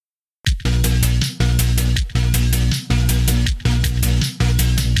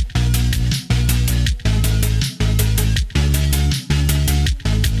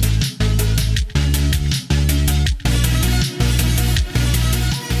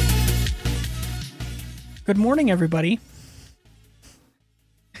Good morning, everybody.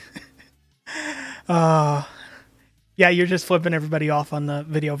 Yeah, you're just flipping everybody off on the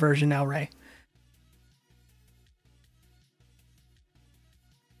video version now, Ray.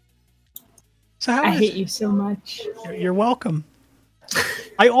 So I hate you so much. You're welcome.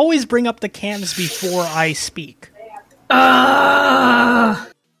 I always bring up the cams before I speak. That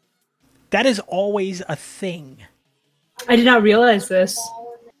is always a thing. I did not realize this.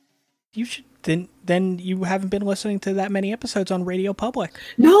 You should then you haven't been listening to that many episodes on Radio Public.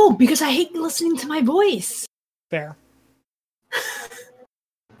 No, because I hate listening to my voice. Fair.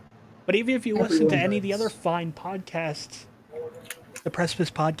 But even if you listen to any of the other fine podcasts the Precipice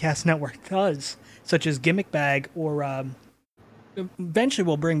Podcast Network does, such as Gimmick Bag, or eventually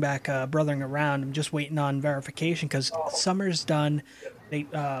we'll bring back Brothering Around. I'm just waiting on verification because summer's done. We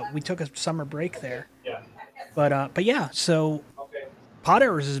took a summer break there. But yeah, so Pod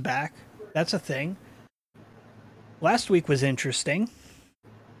Errors is back. That's a thing. Last week was interesting.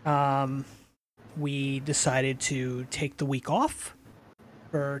 We decided to take the week off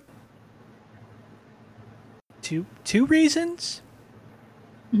for two reasons.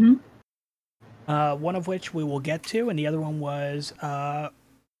 Mm-hmm. One of which we will get to, and the other one was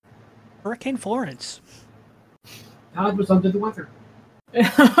Hurricane Florence. Todd was under the weather.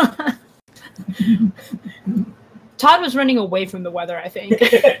 Todd was running away from the weather, I think.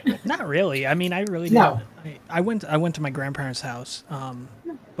 Not really. I mean, I really didn't. No. I went to my grandparents' house,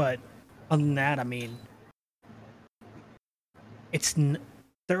 but other than that, I mean,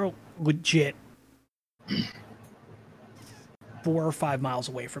 they're legit 4 or 5 miles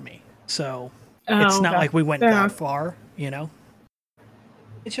away from me, so it's not like we went that far, you know.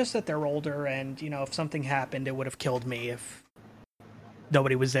 It's just that they're older, and you know, if something happened, it would have killed me if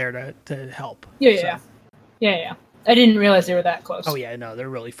nobody was there to help. Yeah. I didn't realize they were that close. Oh yeah, no, they're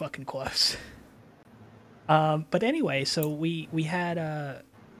really fucking close. But anyway, so we had a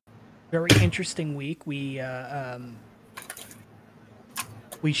very interesting week. We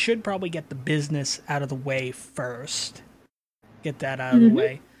should probably get the business out of the way first. Get that out of the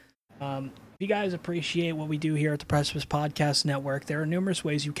way. If you guys appreciate what we do here at the Precipice Podcast Network, there are numerous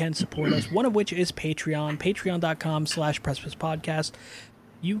ways you can support us, one of which is Patreon, patreon.com/Precipice Podcast.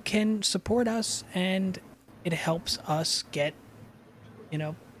 You can support us, and it helps us get, you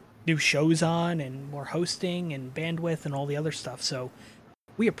know, new shows on and more hosting and bandwidth and all the other stuff. So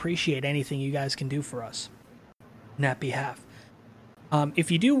we appreciate anything you guys can do for us on that behalf. If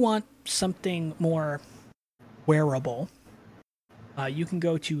you do want something more wearable, you can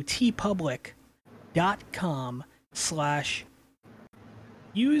go to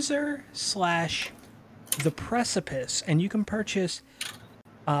tpublic.com/user/theprecipice, and you can purchase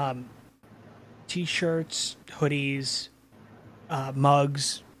t-shirts, hoodies,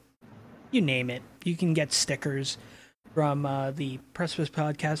 mugs, you name it. You can get stickers from the Precipice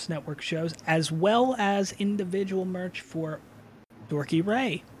Podcast Network shows, as well as individual merch for Dorky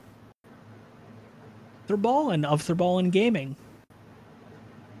Ray, Thurballin of Thurballin Gaming,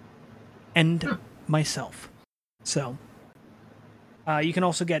 and myself. So you can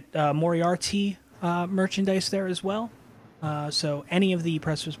also get Moriarty merchandise there as well. So any of the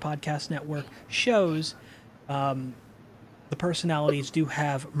Precipice Podcast Network shows, the personalities do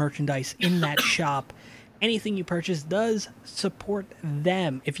have merchandise in that shop. Anything you purchase does support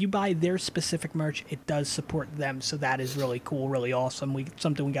them. If you buy their specific merch, it does support them. So that is really cool, really awesome.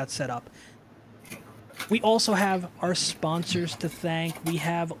 Something we got set up. We also have our sponsors to thank. We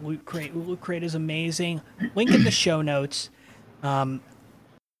have Loot Crate. Loot Crate is amazing. Link in the show notes. You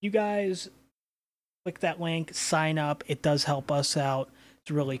guys click that link, sign up. It does help us out.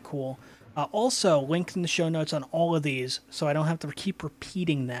 It's really cool. Also, link in the show notes on all of these, so I don't have to keep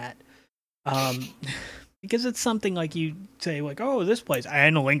repeating that. Because it's something like you say, like, oh, this place,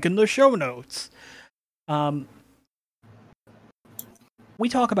 and a link in the show notes. We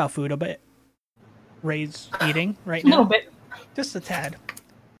talk about food a bit. Ray's eating right now. A little bit. Just a tad.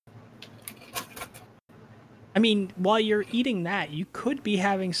 I mean, while you're eating that, you could be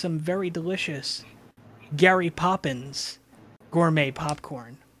having some very delicious Gary Poppins gourmet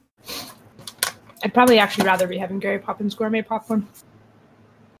popcorn. I'd probably actually rather be having Gary Poppins gourmet popcorn.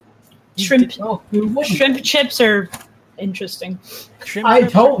 Shrimp chips are interesting. I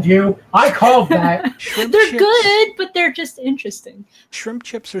told you. I called that. They're good, but they're just interesting. Shrimp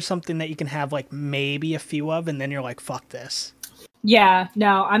chips are something that you can have like maybe a few of, and then you're like, fuck this. Yeah,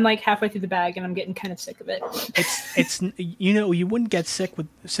 no, I'm like halfway through the bag, and I'm getting kind of sick of it. It's you know, you wouldn't get sick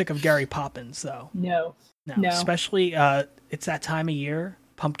of Gary Poppins though. No. Especially it's that time of year,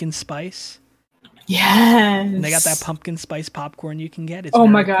 pumpkin spice. Yes. And they got that pumpkin spice popcorn you can get. It's oh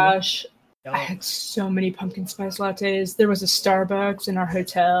my cool. gosh. I had so many pumpkin spice lattes. There was a Starbucks in our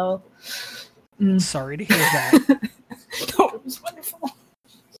hotel. Sorry to hear that. Oh, it was wonderful.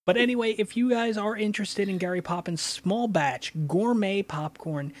 But anyway, if you guys are interested in Gary Poppins small batch gourmet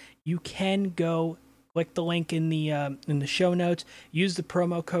popcorn, you can go click the link in the show notes. Use the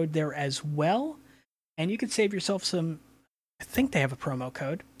promo code there as well, and you can save yourself some. I think they have a promo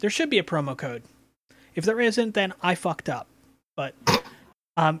code. There should be a promo code. If there isn't, then I fucked up. But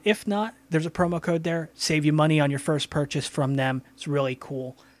if not, there's a promo code there. Save you money on your first purchase from them. It's really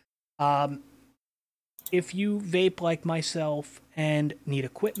cool. If you vape like myself and need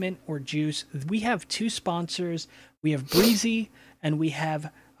equipment or juice, we have two sponsors. We have Breezy and we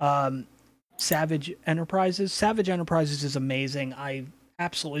have Savage Enterprises. Savage Enterprises is amazing. I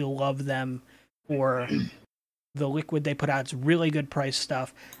absolutely love them for the liquid they put out. It's really good price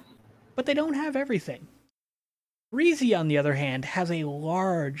stuff, but they don't have everything. Breezy, on the other hand, has a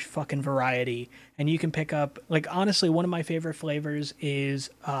large fucking variety, and you can pick up, like, honestly, one of my favorite flavors is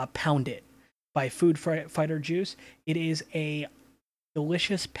Pound It by Food Fighter Juice. It is a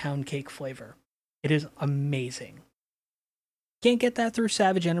delicious pound cake flavor. It is amazing. Can't get that through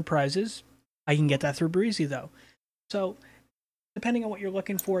Savage Enterprises. I can get that through Breezy, though. So, depending on what you're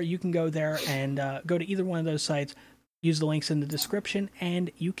looking for, you can go there and go to either one of those sites, use the links in the description, and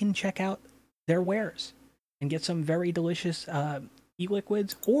you can check out their wares and get some very delicious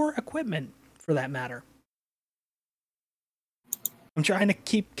e-liquids or equipment, for that matter. I'm trying to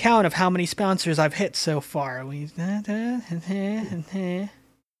keep count of how many sponsors I've hit so far.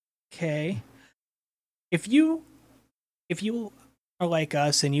 Okay. If you are like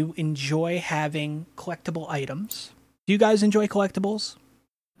us and you enjoy having collectible items, do you guys enjoy collectibles?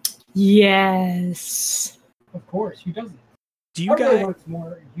 Yes. Of course, who doesn't? Do you guys wants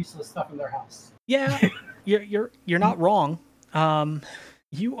more useless stuff in their house? Yeah, you're not wrong.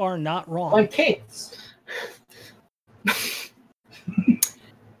 You are not wrong. Like kids.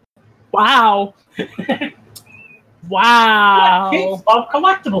 Wow. Wow. Kids love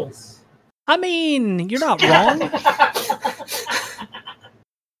collectibles. I mean, you're not wrong.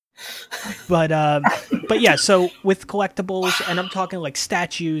 But yeah, so with collectibles, and I'm talking like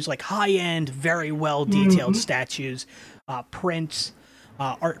statues, like high-end, very well-detailed statues, prints,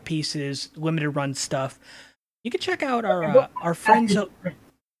 art pieces, limited run stuff. You can check out our friends.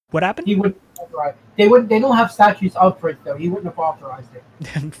 What happened? He wouldn't authorize. They don't have statues of print though. He wouldn't have authorized it.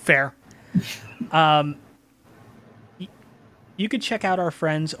 Fair. You could check out our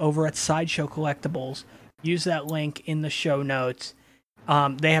friends over at Sideshow Collectibles. Use that link in the show notes.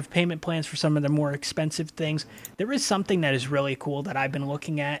 They have payment plans for some of the more expensive things. There is something that is really cool that I've been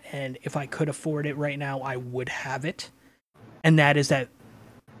looking at, and if I could afford it right now, I would have it. And that is that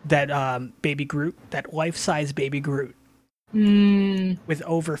Baby Groot, that life-size Baby Groot. With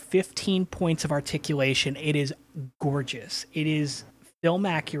over 15 points of articulation. It is gorgeous. It is film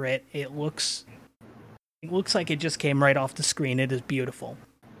accurate. It looks like it just came right off the screen. It is beautiful.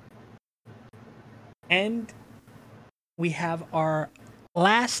 And we have our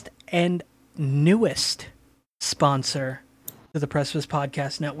last and newest sponsor to the Precipice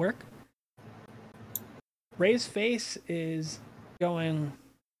Podcast Network. Ray's face is going,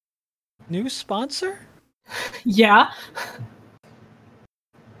 new sponsor? Yeah.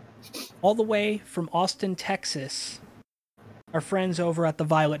 All the way from Austin, Texas, our friends over at the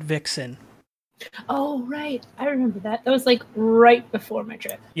Violet Vixen. Oh, right. I remember that. That was like right before my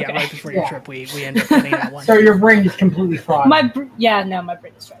trip. Yeah, Okay. right before your trip, we ended up getting that one. So your brain is completely fried. My brain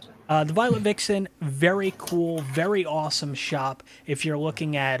is fried. The Violet Vixen, very cool, very awesome shop if you're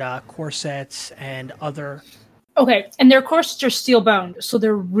looking at corsets and other... Okay, and their corsets are steel-boned, so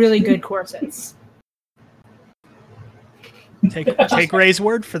they're really good corsets. Take Ray's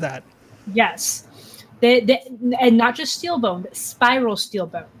word for that. Yes. They and not just steel-boned, spiral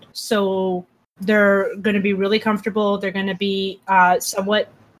steel-boned. So they're going to be really comfortable. They're going to be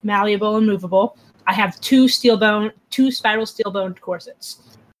somewhat malleable and movable. I have two spiral steel-boned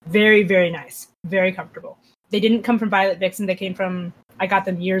corsets. Very, very nice. Very comfortable. They didn't come from Violet Vixen. They came from... I got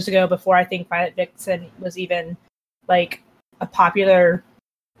them years ago before I think Violet Vixen was even like a popular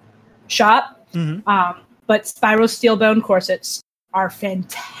shop. Mm-hmm. But spiral steel bone corsets are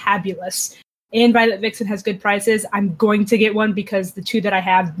fantabulous. And Violet Vixen has good prices. I'm going to get one because the two that I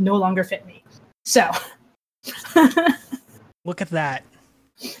have no longer fit me. So. Look at that.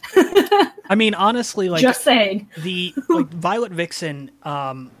 I mean, honestly, like... Just saying. The Violet Vixen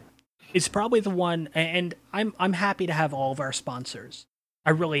is probably the one, and I'm happy to have all of our sponsors.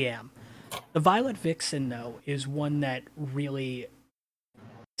 I really am. The Violet Vixen, though, is one that really,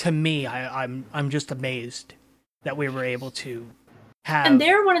 to me, I'm just amazed that we were able to have. And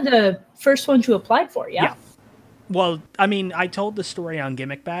they're one of the first ones you applied for, yeah? Yeah. Well, I mean, I told the story on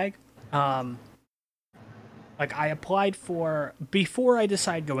Gimmick Bag. Like, I applied for, before I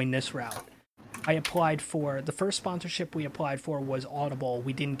decided going this route, I applied for, the first sponsorship we applied for was Audible.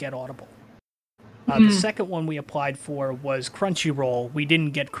 We didn't get Audible. The second one we applied for was Crunchyroll. We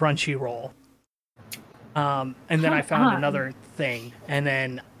didn't get Crunchyroll. And then I found another thing. And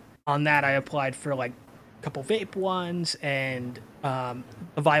then on that, I applied for, like, a couple vape ones and a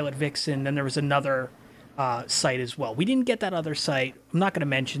Violet Vixen. Then there was another site as well. We didn't get that other site. I'm not going to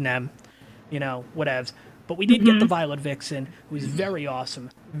mention them, whatevs. But we did get the Violet Vixen, who is very awesome,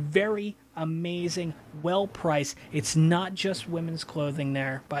 very amazing, well priced. It's not just women's clothing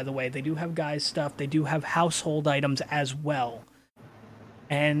there, by the way. They do have guys' stuff. They do have household items as well.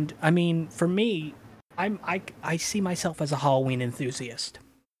 And I mean, for me, I see myself as a Halloween enthusiast.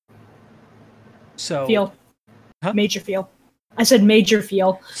 So feel. Huh? Major feel. I said major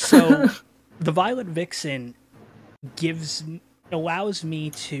feel. So the Violet Vixen allows me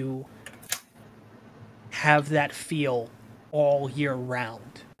to have that feel all year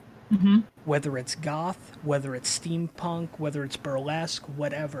round. Whether it's goth, whether it's steampunk, whether it's burlesque,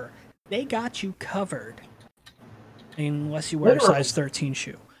 whatever. They got you covered. Unless you wear a size 13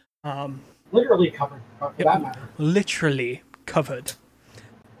 shoe. Literally covered, for that matter. Literally covered.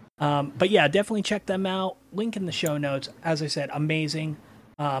 But yeah, definitely check them out. Link in the show notes. As I said, amazing.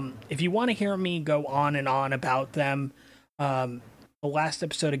 If you want to hear me go on and on about them, the last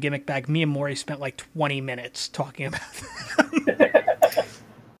episode of Gimmick Bag, me and Maury spent like 20 minutes talking about them.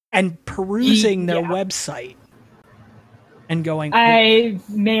 And perusing their website. And going... I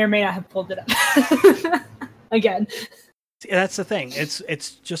may or may not have pulled it up. Again. That's the thing.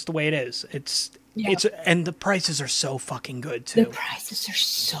 It's just the way it is. And the prices are so fucking good too. The prices are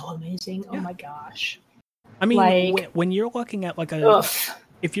so amazing. Oh my gosh. I mean, when you're looking at like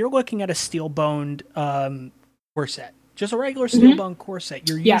if you're looking at a steel-boned corset, just a regular steel-boned corset,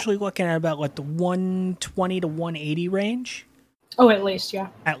 you're usually looking at about like the 120 to 180 range. Oh, at least, yeah.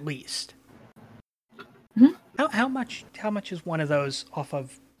 At least. How much is one of those off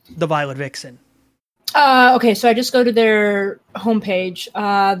of the Violet Vixen? Okay, so I just go to their homepage.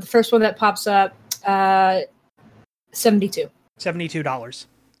 The first one that pops up, $72. $72.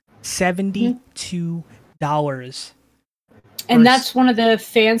 $72. And that's one of the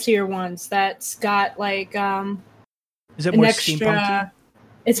fancier ones that's got like is it more steampunky?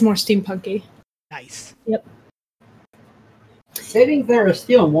 It's more steampunky. Nice. Yep. Savings there of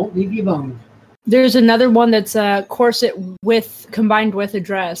steel won't leave you boned. There's another one that's a corset combined with a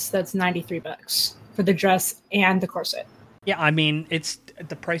dress that's $93 for the dress and the corset. Yeah, I mean,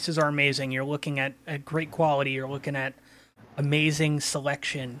 the prices are amazing. You're looking at great quality. You're looking at amazing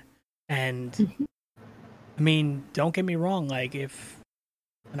selection. And I mean, don't get me wrong. Like and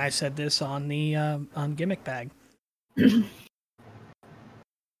I said this on the on Gimmick Bag,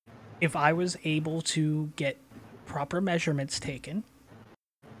 if I was able to get proper measurements taken,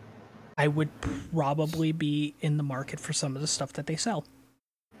 I would probably be in the market for some of the stuff that they sell.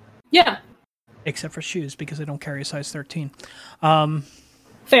 Yeah. Except for shoes, because I don't carry a size 13.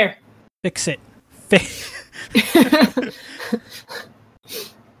 Fair. Fix it.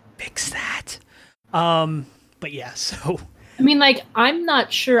 Fix that. But yeah, so... I mean, like, I'm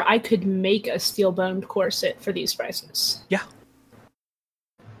not sure I could make a steel-boned corset for these prices. Yeah.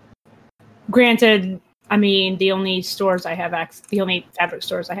 Granted, I mean, the only fabric stores I have access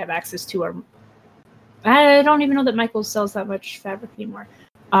to are... I don't even know that Michaels sells that much fabric anymore.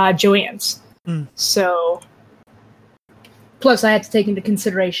 Joann's. So, plus I had to take into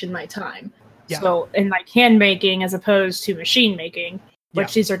consideration my time. Yeah. So, in like hand making as opposed to machine making,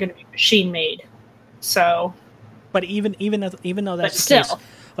 which these are going to be machine made. So, but even though that's the case,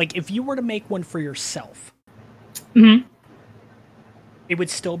 like if you were to make one for yourself, it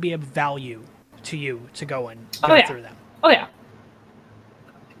would still be of value to you to go and go through them. Oh yeah.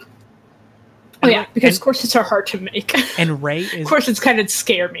 Oh yeah, because corsets are hard to make. And Ray is corsets kind of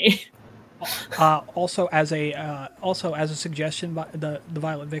scare me. Also as a suggestion, the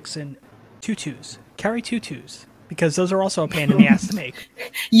Violet Vixen tutus. Carry tutus, because those are also a pain in the ass to make.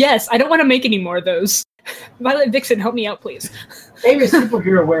 Yes, I don't want to make any more of those. Violet Vixen, help me out, please. Maybe a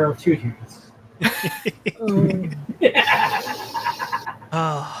superhero wear of tutus.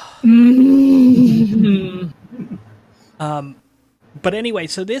 But anyway,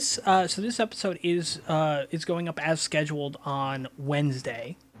 so this episode is going up as scheduled on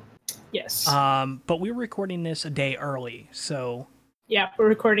Wednesday. Yes. But we're recording this a day early, so yeah, we're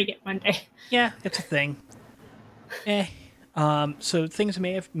recording it Monday. Yeah, it's a thing. So things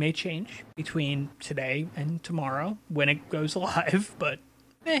may change between today and tomorrow when it goes live, but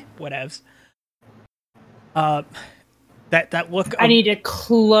whatevs. That look. I need to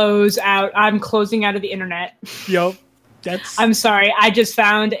close out. I'm closing out of the internet. Yup. That's. I'm sorry. I just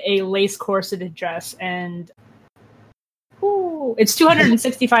found a lace corseted dress, and it's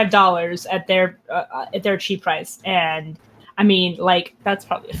 $265 at their cheap price. And I mean, like, that's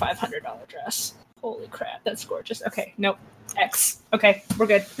probably a $500 dress. Holy crap, that's gorgeous. Okay, nope. X. Okay, we're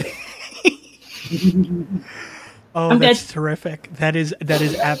good. Oh, that's terrific. That is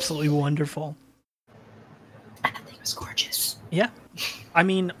absolutely wonderful. I think it was gorgeous. Yeah, I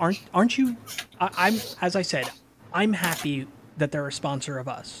mean, aren't you? I'm as I said, I'm happy that they're a sponsor of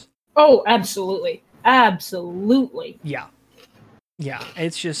us. Oh, absolutely, absolutely. Yeah.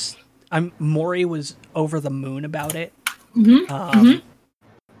 It's just Maury was over the moon about it.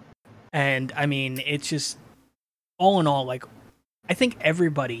 And I mean, it's just all in all, like, I think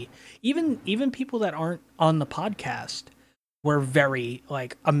everybody, even people that aren't on the podcast, were very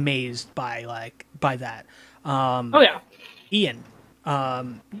like amazed by that. Oh yeah, Ian,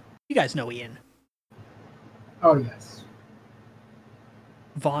 you guys know Ian. Oh yes.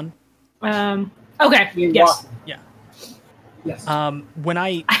 Vaughn. Okay. Ian Yes. Watson. Yeah. Yes. When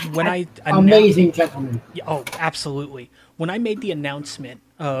I amazing gentleman. Oh, absolutely. When I made the announcement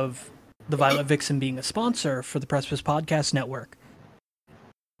of the Violet Vixen being a sponsor for the Precipice Podcast Network,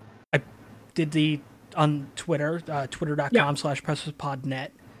 I did on Twitter, twitter.com/precipicepodnet.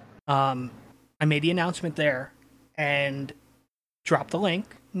 I made the announcement there and dropped the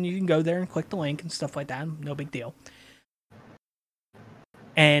link, and you can go there and click the link and stuff like that. No big deal.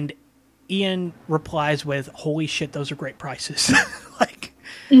 And Ian replies with, "Holy shit, those are great prices!" Like,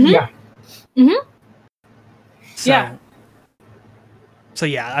 Yeah. So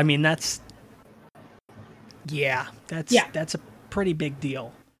yeah, I mean that's a pretty big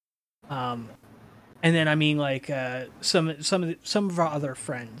deal. And then I mean, like, some of our other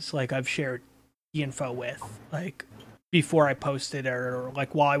friends, like, I've shared the info with, like, before I posted, or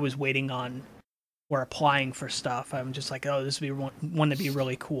like while I was waiting on or applying for stuff. I'm just like, oh, this would be one to be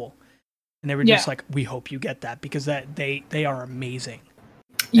really cool. And they were just like, we hope you get that, because that they are amazing.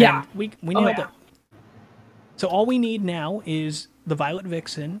 Yeah. And we nailed it. So all we need now is the Violet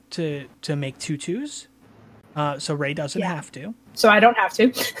Vixen to make tutus, so Ray doesn't have to. So I don't have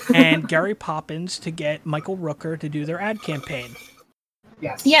to. And Gary Poppins to get Michael Rooker to do their ad campaign.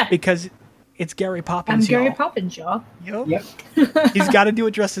 Yes. Yeah. Because it's Gary Poppins, I'm Gary y'all. Poppins, y'all. Yep. He's got to do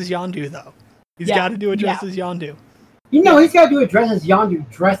it dressed as Yondu, though. He's got to do it dressed as Yondu. You know, he's got to do a dress as Yondu,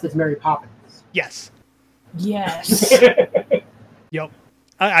 dressed as Mary Poppins. Yes. Yes. Yep.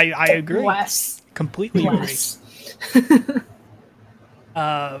 I agree. Bless. Completely Bless. agree.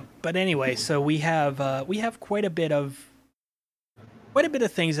 But anyway, so we have quite a bit of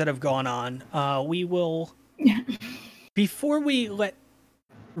things that have gone on. We will, before we let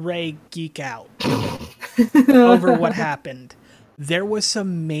Ray geek out over what happened, there was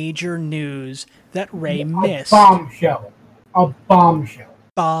some major news that Ray missed. A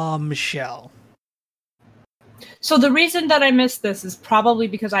Bombshell. So the reason that I missed this is probably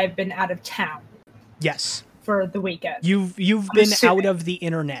because I've been out of town. Yes. For the weekend. You've been out of the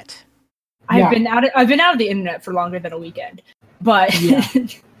internet. I've been out of the internet for longer than a weekend. But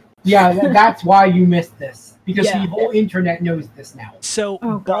yeah, that's why you missed this, because the whole internet knows this now. So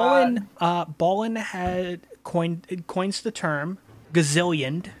Ballin had coins the term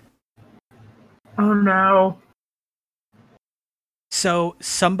gazillioned. Oh no. So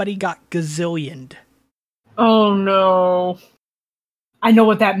somebody got gazillioned. Oh no. I know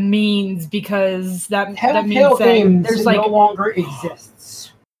what that means, because that means that there's like no longer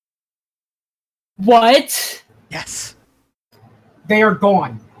exists. What? Yes. They are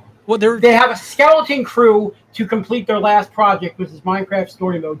gone. Well, they have a skeleton crew to complete their last project, which is Minecraft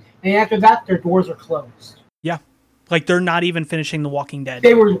Story Mode, and after that, their doors are closed. Yeah, like they're not even finishing The Walking Dead.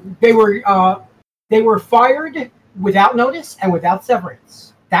 They were fired without notice and without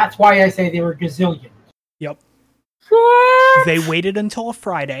severance. That's why I say they were gazillion. Yep. What? They waited until a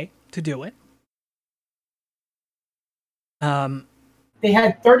Friday to do it. They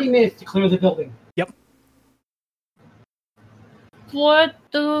had 30 minutes to clear the building. Yep. What?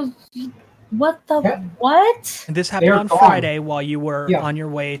 And this happened on Friday while you were on your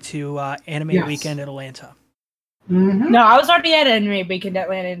way to Anime Weekend Atlanta. Mm-hmm. No, I was already at Anime Weekend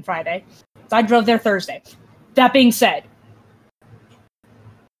Atlanta on Friday. So I drove there Thursday. That being said,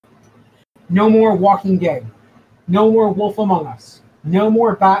 no more Walking Dead. No more Wolf Among Us. No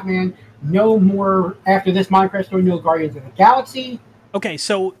more Batman. No more, after this Minecraft Story Mode, Guardians of the Galaxy. Okay,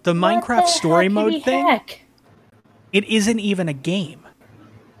 so the Minecraft Story Mode thing, It isn't even a game.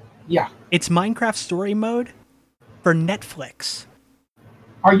 Yeah. It's Minecraft Story Mode for Netflix.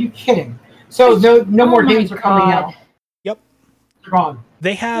 Are you kidding? So no more games are coming out. Yep. They're gone.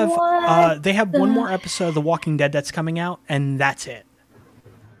 They have one more episode of The Walking Dead that's coming out, and that's it.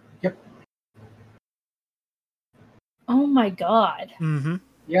 Yep. Oh my god. Mm-hmm.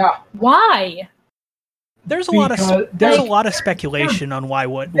 Yeah. Why? There's a lot of speculation on why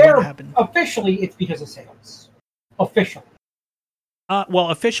what happened. Officially, it's because of sales. Officially. Well,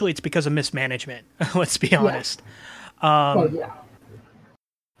 officially, it's because of mismanagement. Let's be honest. Yeah.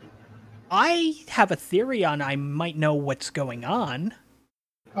 I have a theory on I might know what's going on.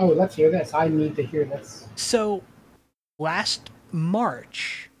 Oh, let's hear this. I need to hear this. So, last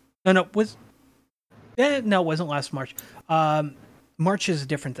March... No, it wasn't last March. March is a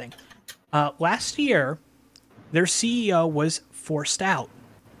different thing. Last year, their CEO was forced out.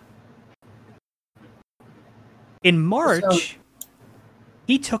 In March,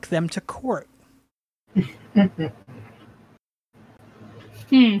 he took them to court.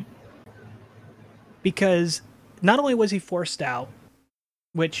 Because not only was he forced out,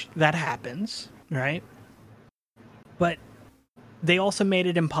 which that happens, right? But they also made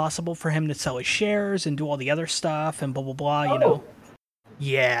it impossible for him to sell his shares and do all the other stuff and blah, blah, blah, you know.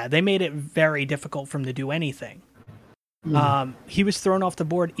 Yeah, they made it very difficult for him to do anything. He was thrown off the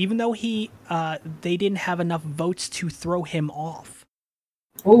board, even though they didn't have enough votes to throw him off.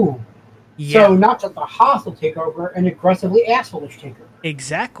 Ooh. Yeah. So not just a hostile takeover, an aggressively asshole-ish takeover.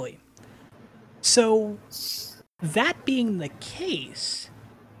 Exactly. So, that being the case,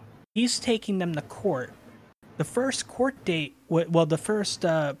 he's taking them to court. The first court date, the first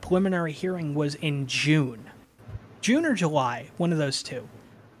preliminary hearing was in June. June or July, one of those two.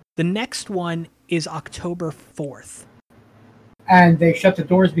 The next one is October 4th. And they shut the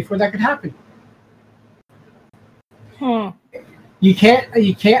doors before that could happen. You can't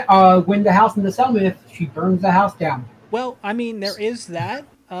win the house in the Selma if she burns the house down. Well, I mean, there is that.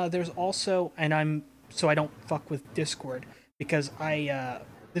 There's also, so I don't fuck with Discord, because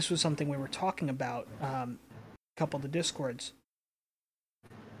this was something we were talking about, a couple of the Discords.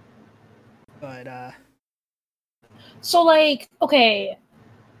 But, So, okay.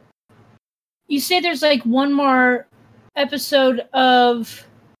 You say there's, one more episode of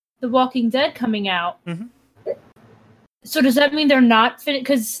The Walking Dead coming out. Mm-hmm. So does that mean they're not finished?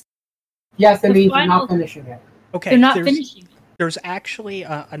 Because yes, that means they're not finishing it. Okay, they're not finishing it. There's actually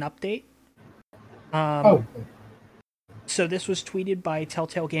an update. So this was tweeted by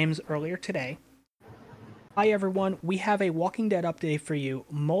Telltale Games earlier today. Hi everyone, we have a Walking Dead update for you.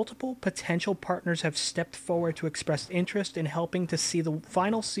 Multiple potential partners have stepped forward to express interest in helping to see the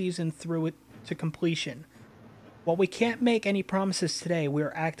final season through it to completion. While we can't make any promises today, we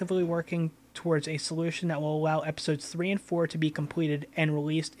are actively working towards a solution that will allow episodes 3 and 4 to be completed and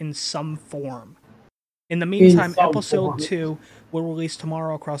released in some form. In the meantime, episode 2 will release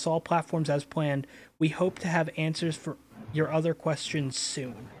tomorrow across all platforms as planned. We hope to have answers for your other questions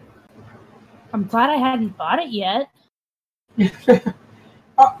soon. I'm glad I hadn't bought it yet.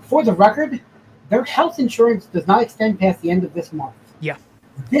 For the record, their health insurance does not extend past the end of this month. Yeah.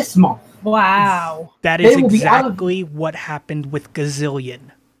 This month. Wow. That is exactly what happened with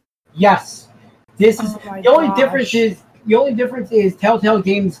Gazillion. Yes. This is the only difference is Telltale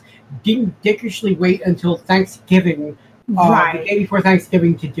Games didn't dickishly wait until Thanksgiving, the day before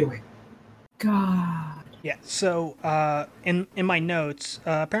Thanksgiving, to do it. God. Yeah. So in my notes,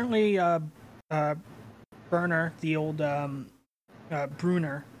 apparently Bruner, the old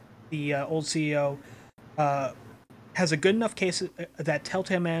Bruner, the old CEO, has a good enough case that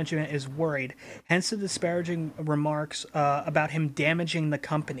Telltale management is worried. Hence the disparaging remarks about him damaging the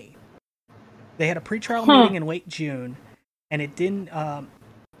company. They had a pretrial meeting in late June, and it didn't.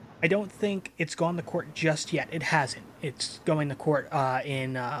 I don't think it's gone to court just yet. It hasn't. It's going to court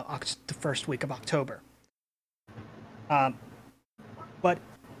in the first week of October. But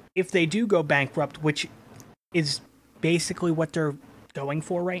if they do go bankrupt, which is basically what they're going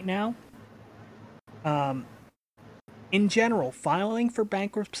for right now, in general, filing for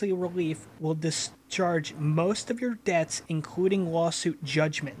bankruptcy relief will discharge most of your debts, including lawsuit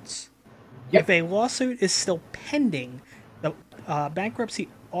judgments. Yep. If a lawsuit is still pending, the bankruptcy's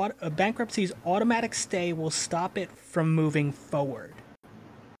automatic stay will stop it from moving forward.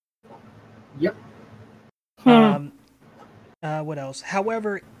 Yep. What else?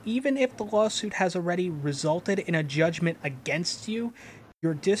 However, even if the lawsuit has already resulted in a judgment against you,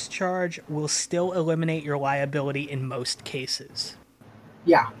 your discharge will still eliminate your liability in most cases.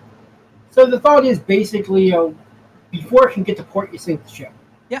 Yeah. So the thought is basically, before it can get to court, you sink the ship.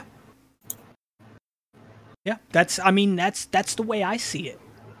 Yeah. Yeah, that's the way I see it.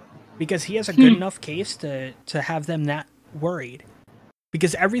 Because he has a good enough case to have them that worried.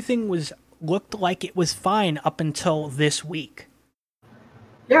 Because everything looked like it was fine up until this week.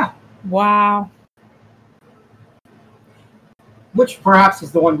 Yeah. Wow. Which perhaps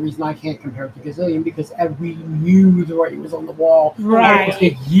is the one reason I can't compare it to Gazillion, because we knew the writing was on the wall almost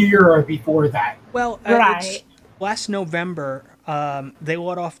a year before that. Well, last November, they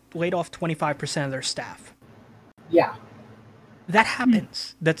laid off 25% of their staff. Yeah. That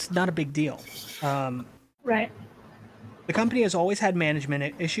happens. That's not a big deal. Right. The company has always had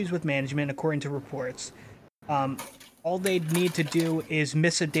issues with management, according to reports. All they'd need to do is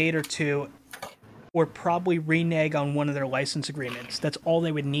miss a date or two, or probably renege on one of their license agreements. That's all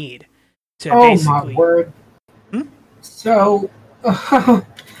they would need to basically... my word. So,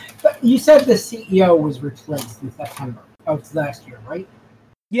 you said the CEO was replaced in September of last year, right?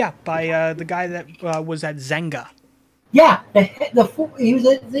 Yeah, by the guy that was at Zynga. Yeah, he was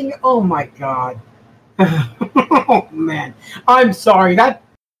at Zynga. Oh my god. Oh man. I'm sorry. That's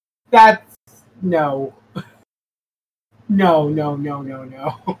no. No.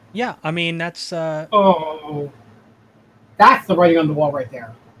 Yeah, I mean, that's... that's the writing on the wall right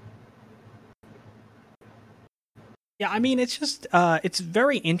there. Yeah, I mean, it's just... it's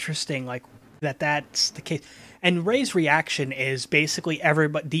very interesting, like, that's the case. And Ray's reaction is basically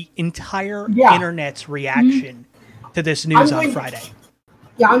the entire internet's reaction to this news on Friday.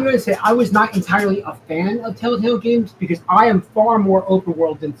 Yeah, I'm going to say I was not entirely a fan of Telltale Games because I am far more open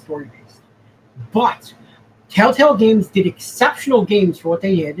world than story based. But Telltale Games did exceptional games for what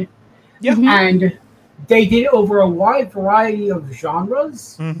they did. Yeah. And they did over a wide variety of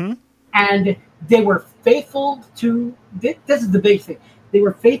genres. Mm-hmm. And they were faithful to... This is the big thing. They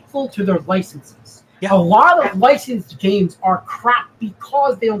were faithful to their licenses. Yeah. A lot of licensed games are crap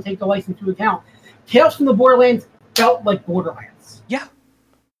because they don't take the license into account. Tales from the Borderlands felt like Borderlands. Yeah.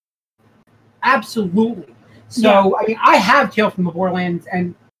 Absolutely. So, I mean, I have Tales from the Borderlands,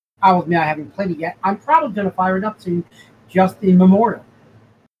 and I'll admit I haven't played it yet. I'm probably going to fire it up soon, just in memorial.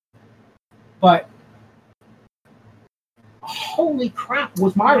 But, holy crap,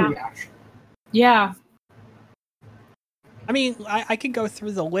 was my reaction. Yeah. I mean, I could go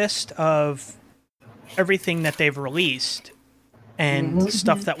through the list of everything that they've released and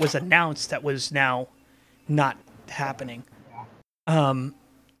stuff that was announced that was now not happening. I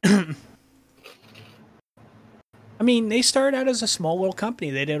mean, they started out as a small little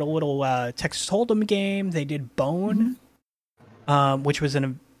company. They did a little Texas Hold'em game. They did Bone, which was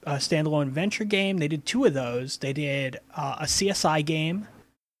a standalone adventure game. They did 2 of those. They did a CSI game,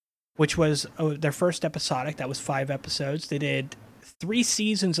 which was their first episodic. That was 5 episodes. They did 3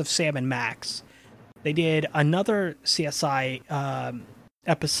 seasons of Sam & Max. They did another CSI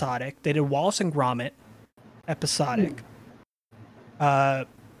episodic. They did Wallace and Gromit episodic.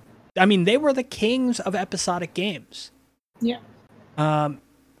 I mean, they were the kings of episodic games. Yeah.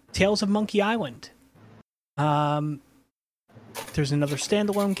 Tales of Monkey Island. There's another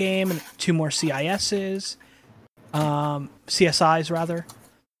standalone game and 2 more CISs. CSIs, rather.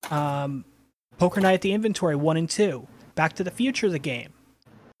 Poker Night at the Inventory 1 and 2. Back to the Future, the game.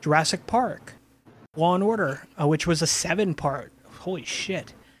 Jurassic Park. Law and Order, which was a 7-part. Holy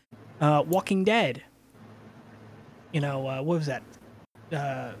shit. Walking Dead. What was that?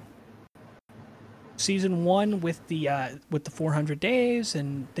 Season 1 with the 400 days,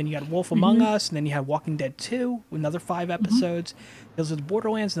 and then you got Wolf Among Us, and then you had Walking Dead 2, another 5 episodes. Tales of the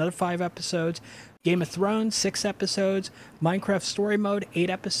Borderlands, another 5 episodes. Game of Thrones, 6 episodes. Minecraft Story Mode, 8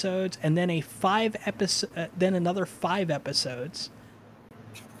 episodes, and then then another 5 episodes.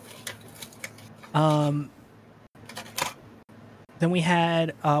 Then we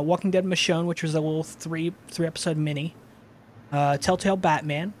had Walking Dead Michonne, which was a little 3 episode mini. Telltale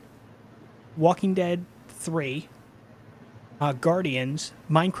Batman. Walking Dead 3, Guardians,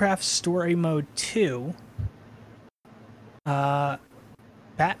 Minecraft Story Mode 2,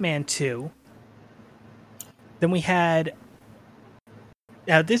 Batman 2. Then we had...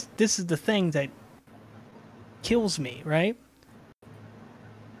 this is the thing that kills me, right?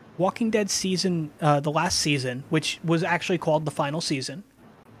 Walking Dead season, the last season, which was actually called the final season,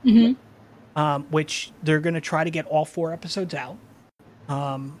 which they're going to try to get all 4 episodes out.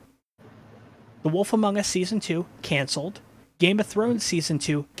 The Wolf Among Us Season 2, canceled. Game of Thrones Season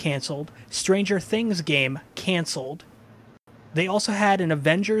 2, canceled. Stranger Things game, canceled. They also had an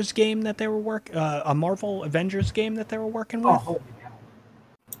Avengers game that they were a Marvel Avengers game that they were working with. Oh,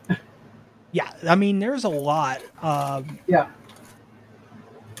 yeah, I mean, there's a lot. Yeah.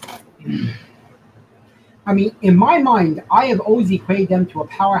 I mean, in my mind, I have always equated them to a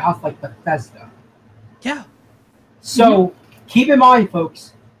powerhouse like Bethesda. Yeah. So keep in mind,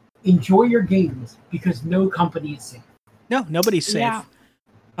 folks, enjoy your games because no company is safe. No, nobody's safe. Yeah.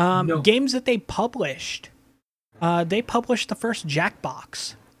 No. Games that they published the first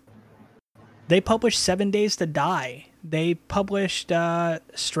Jackbox. They published 7 Days to Die. They published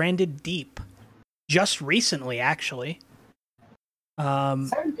Stranded Deep just recently, actually. 7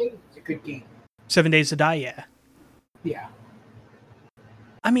 Days is a good game. 7 Days to Die, yeah. Yeah.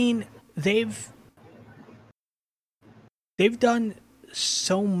 I mean, they've done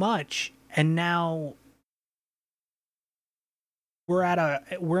so much, and now we're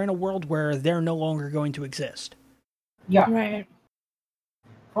in a world where they're no longer going to exist. Yeah. Right.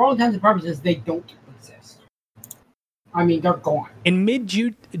 For all intents and purposes, they don't exist. I mean, they're gone. In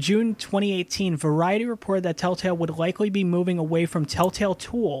mid-June 2018, Variety reported that Telltale would likely be moving away from Telltale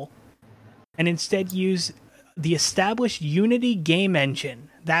Tool and instead use the established Unity game engine.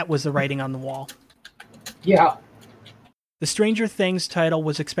 That was the writing on the wall. Yeah. The Stranger Things title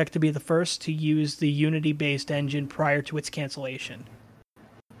was expected to be the first to use the Unity-based engine prior to its cancellation.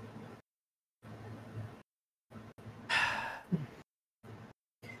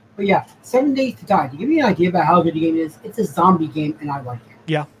 But yeah, 7 Days to Die. To give you an idea about how good the game is, it's a zombie game, and I like it.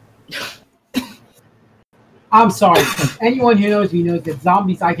 Yeah. I'm sorry. Anyone who knows me knows that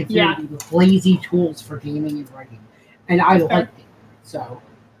zombies I consider to be lazy tools for gaming and writing. And I like it. So.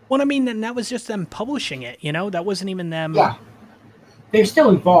 Well, I mean, and that was just them publishing it, you know? That wasn't even them... Yeah. They're still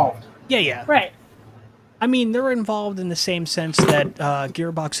involved. Yeah. Right. I mean, they're involved in the same sense that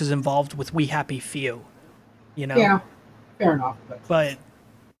Gearbox is involved with We Happy Few, you know? Yeah, fair enough. But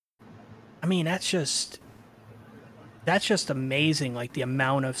I mean, that's just amazing, like, the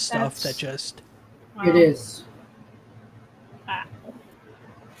amount of stuff that just... It is.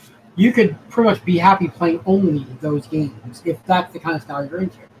 You could pretty much be happy playing only those games, if that's the kind of style you're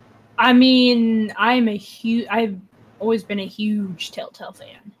into. I mean, I've always been a huge Telltale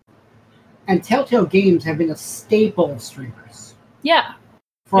fan. And Telltale games have been a staple of streamers. Yeah.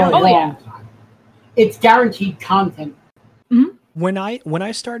 For a long time. It's guaranteed content. Mm-hmm. When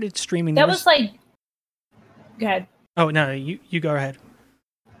I started streaming... That was like... Go ahead. Oh, no, you go ahead.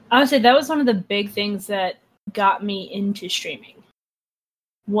 I would say that was one of the big things that got me into streaming.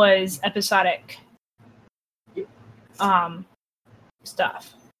 Was episodic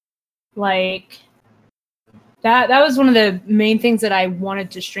stuff. Like... That was one of the main things that I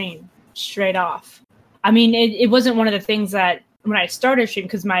wanted to stream straight off. I mean, it wasn't one of the things that when I started streaming,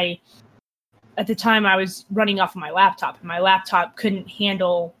 because at the time I was running off of my laptop, and my laptop couldn't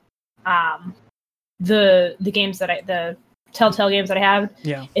handle the games the Telltale games that I have.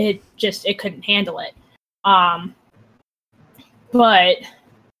 Yeah. It couldn't handle it. But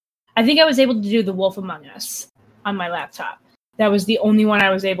I think I was able to do The Wolf Among Us on my laptop. That was the only one I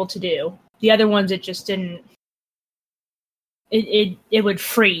was able to do. The other ones, it just didn't. It would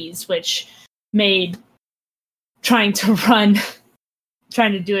freeze, which made trying to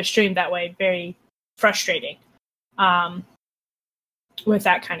do a stream that way very frustrating with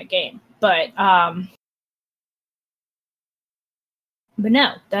that kind of game. But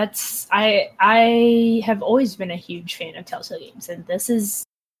no, I have always been a huge fan of Telltale games, and this is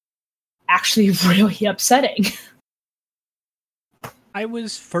actually really upsetting. I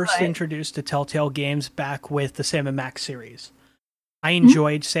was first introduced to Telltale games back with the Sam & Max series. I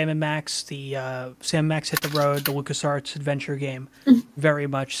enjoyed Sam & Max, the Sam & Max Hit the Road, the LucasArts adventure game, very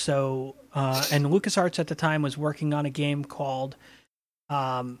much so. And LucasArts at the time was working on a game called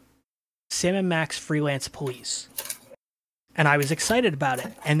Sam & Max Freelance Police. And I was excited about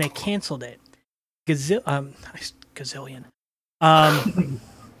it, and they canceled it. Gazillion.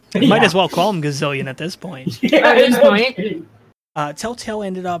 Might as well call them Gazillion at this point. At this point. Telltale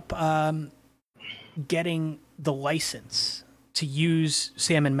ended up getting the license to use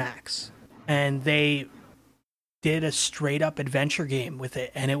Sam & Max, and they did a straight-up adventure game with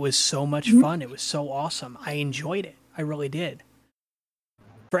it, and it was so much fun. It was so awesome. I enjoyed it. I really did.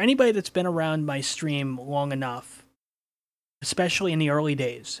 For anybody that's been around my stream long enough, especially in the early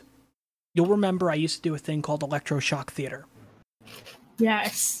days, you'll remember I used to do a thing called Electroshock Theater.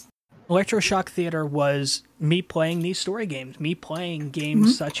 Yes. Electroshock Theater was me playing these story games, me playing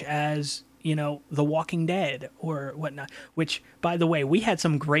games such as, The Walking Dead or whatnot, which, by the way, we had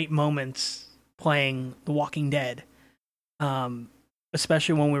some great moments playing The Walking Dead,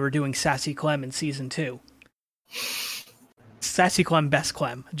 especially when we were doing Sassy Clem in Season 2. Sassy Clem, best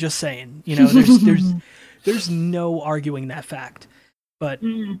Clem, just saying. There's no arguing that fact. But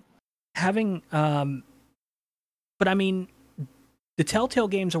having... but I mean... The Telltale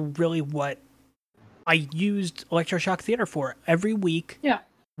games are really what I used Electroshock Theater for. Every week,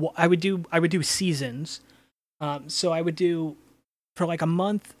 I would do seasons. So I would do for like a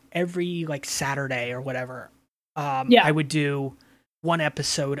month every like Saturday or whatever. I would do one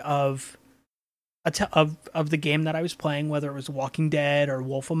episode of of the game that I was playing, whether it was Walking Dead or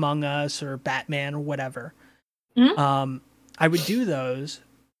Wolf Among Us or Batman or whatever. Mm-hmm. I would do those,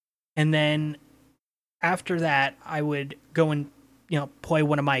 and then after that, I would go and play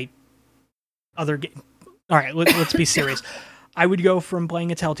one of my other games. All right, let's be serious. I would go from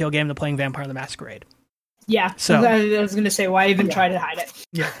playing a Telltale game to playing Vampire the Masquerade. Yeah, so I was going to say, why even try to hide it?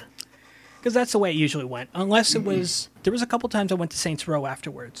 Yeah, because that's the way it usually went. Unless it was, there was a couple times I went to Saints Row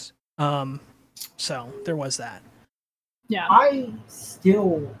afterwards. So there was that. Yeah, I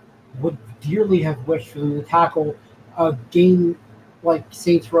still would dearly have wished for them to tackle a game like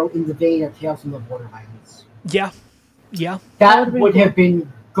Saints Row in the vein of Tales from the Borderlands. Yeah. That would have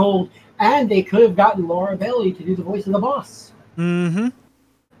been gold, and they could have gotten Laura Bailey to do the voice of the boss. Mm-hmm.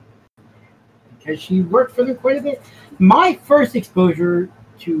 Because she worked for them quite a bit. My first exposure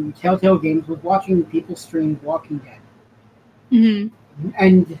to Telltale games was watching people stream Walking Dead. Mm-hmm.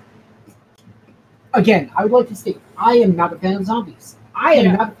 And again, I would like to state, I am not a fan of zombies. I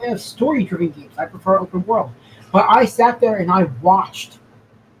am not a fan of story-driven games. I prefer open world. But I sat there and I watched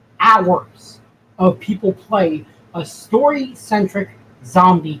hours of people play a story-centric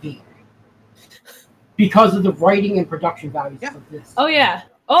zombie game because of the writing and production values of this. Oh, yeah.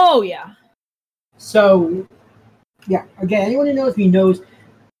 Oh, yeah. So, yeah, again, anyone who knows me knows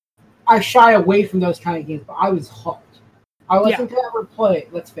I shy away from those kind of games, but I was hooked. I wasn't going to ever play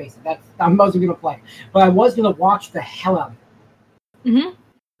it, let's face it. I wasn't going to play. But I was going to watch the hell out of it. Mm-hmm.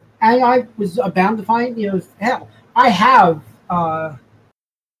 And I was bound to find, hell, I have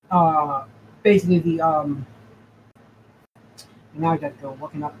basically the now I got to go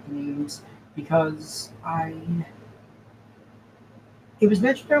looking up the names because it was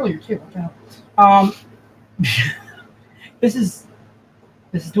mentioned earlier too. What the hell? This is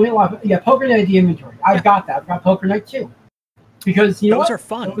doing a lot of Poker Night the inventory. I've got that. I've got Poker Night too. Because those are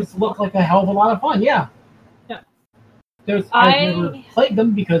fun. Those look like a hell of a lot of fun, yeah. I've never played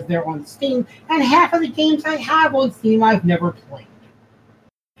them because they're on Steam, and half of the games I have on Steam I've never played.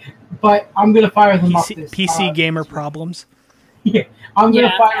 But I'm going to fire them up this PC gamer problems. Yeah, I'm going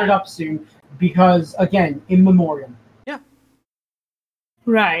to fire it up soon because, again, in memoriam. Yeah.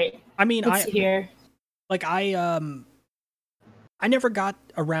 Right. I mean, I never got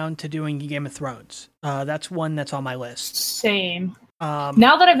around to doing Game of Thrones. That's one that's on my list. Same. Now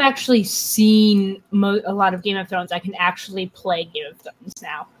that I've actually seen a lot of Game of Thrones, I can actually play Game of Thrones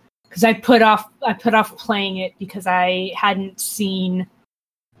now because I put off playing it because I hadn't seen.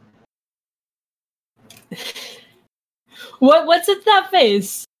 What's it that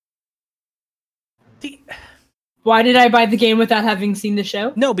face? Why did I buy the game without having seen the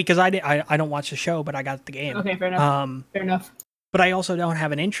show? No, because I don't watch the show, but I got the game. Okay, fair enough. Fair enough. But I also don't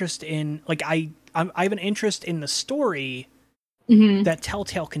have an interest in I have an interest in the story. Mm-hmm. That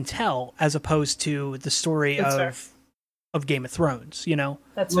Telltale can tell, as opposed to the story of Game of Thrones.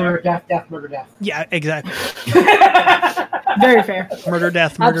 That's murder, death, murder, death. Yeah, exactly. Very fair. Murder,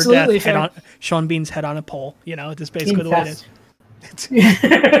 death, Absolutely death. Fair. Sean Bean's head on a pole. That's basically the way it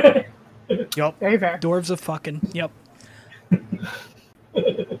is. Yep. Very fair. Dwarves of fucking. Yep.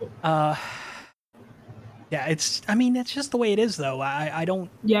 Yeah, it's just the way it is, though. I don't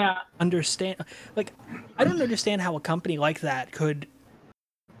understand. I don't understand how a company like that could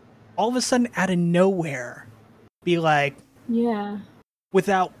all of a sudden out of nowhere be like,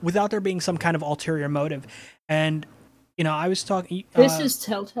 without there being some kind of ulterior motive. And I was talking. This is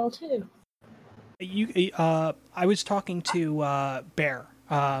Telltale too. I was talking to Bear.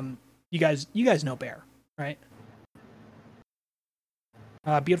 You guys know Bear, right?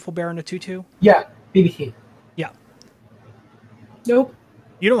 Beautiful Bear in a Tutu. Yeah, BBT. Yeah. Nope.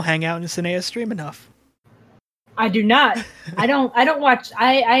 You don't hang out in Cinea's stream enough. I do not. I don't watch.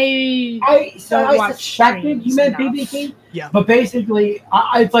 I suspected you meant BBT. Yeah. But basically,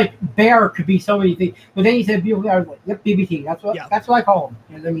 it's like Bear could be so many things. But then you said Beautiful Bear. I was like, yep, BBT. That's what I call him.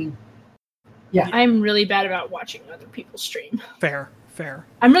 You know what I mean? Yeah. I'm really bad about watching other people stream. Fair.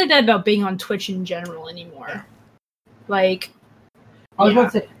 I'm really bad about being on Twitch in general anymore. Yeah. I was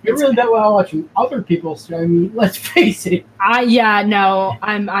about to say, you're really bad about watching other people stream. I mean, let's face it. I'm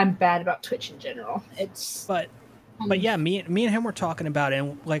bad about Twitch in general. But yeah, me and him were talking about it,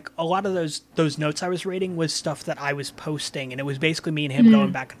 and a lot of those notes I was reading was stuff that I was posting, and it was basically me and him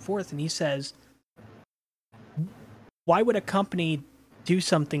going back and forth. And he says, "Why would a company do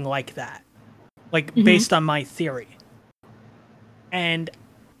something like that? Based on my theory?" And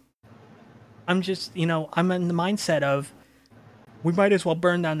I'm just, I'm in the mindset of, we might as well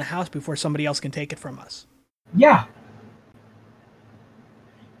burn down the house before somebody else can take it from us. Yeah.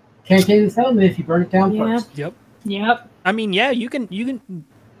 Can't get the settlement if you burn it down first. Yep. I mean, yeah, you can.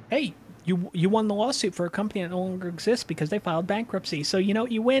 Hey, you won the lawsuit for a company that no longer exists because they filed bankruptcy. So you know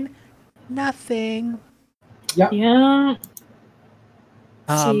what you win? Nothing. Yep. Yeah.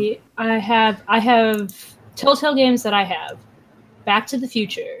 See, I have Telltale games that I have. Back to the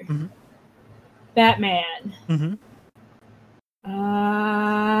Future. Mm-hmm. Batman. Mm-hmm.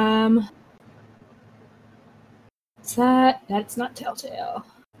 What's that? That's not Telltale.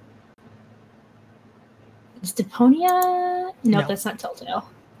 Is Deponia? No, that's not Telltale.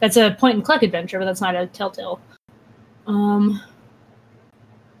 That's a point and click adventure, but that's not a Telltale.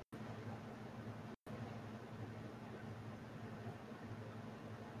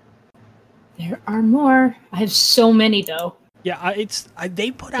 There are more. I have so many though. Yeah,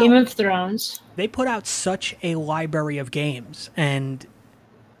 they put out Game of Thrones. They put out such a library of games, and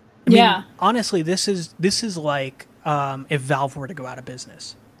I mean, honestly, this is like if Valve were to go out of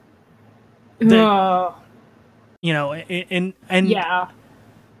business. You know, and yeah.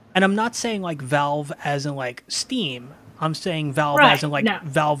 And I'm not saying like Valve as in like Steam. I'm saying Valve as in like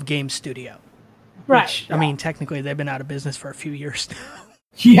Valve Game Studio. Right. Which, I mean, technically they've been out of business for a few years now.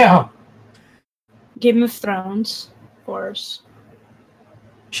 Yeah. Game of Thrones, of course.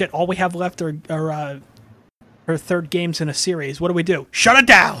 Shit, all we have left are third games in a series. What do we do? Shut it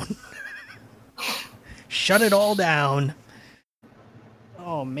down! Shut it all down.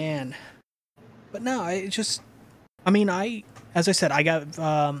 Oh, man. But no, as I said, I got,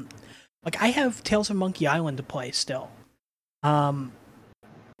 I have Tales of Monkey Island to play still.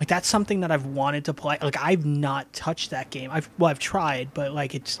 That's something that I've wanted to play. Like, I've not touched that game. I've tried, but,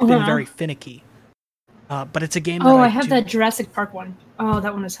 like, it's been very finicky. But it's a game that I have that Jurassic Park one. Oh,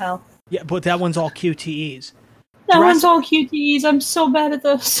 that one is hell. Yeah, but that one's all QTEs. One's all QTEs. I'm so bad at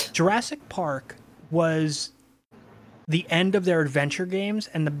this. Jurassic Park was the end of their adventure games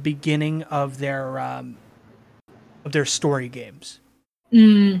and the beginning of their story games.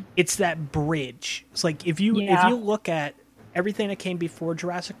 It's that bridge. It's like if you look at everything that came before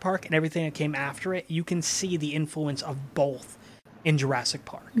Jurassic Park and everything that came after it, you can see the influence of both in Jurassic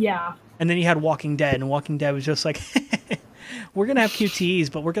Park. Yeah. And then you had Walking Dead, and Walking Dead was just like, we're going to have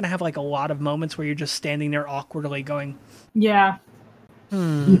QTEs, but we're going to have like a lot of moments where you're just standing there awkwardly going, yeah.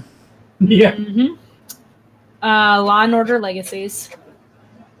 Yeah. Mm-hmm. Law and Order Legacies.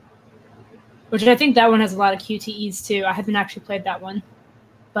 Which I think that one has a lot of QTEs too. I haven't actually played that one.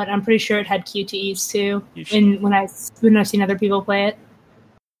 But I'm pretty sure it had QTEs too. When I've seen other people play it.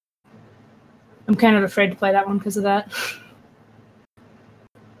 I'm kind of afraid to play that one because of that.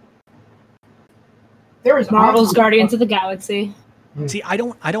 There is Marvel's Guardians of the Galaxy. See, I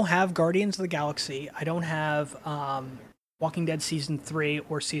don't have Guardians of the Galaxy. I don't have Walking Dead Season 3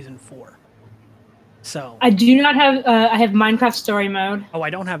 or Season 4. So I do not have I have Minecraft Story Mode. Oh, I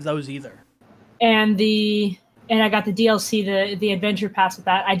don't have those either. And I got the DLC, the Adventure Pass with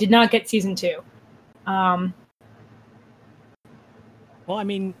that. I did not get Season 2. Well, I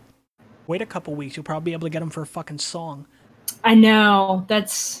mean, wait a couple weeks. You'll probably be able to get them for a fucking song. I know.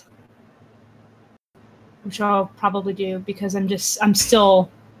 Which I'll probably do because I'm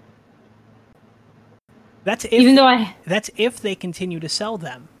still. That's if they continue to sell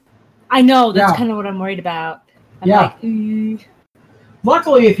them. I know that's kind of what I'm worried about.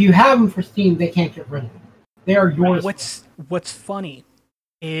 Luckily, if you have them for Steam, they can't get rid of them. They are yours. What's funny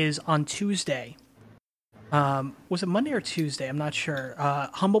is on Tuesday. Was it Monday or Tuesday? I'm not sure.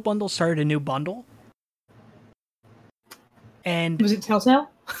 Humble Bundle started a new bundle. And was it Telltale?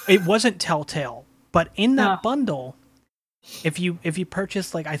 It wasn't Telltale. But in that bundle, if you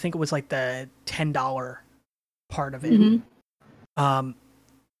purchase I think it was like the $10 part of it,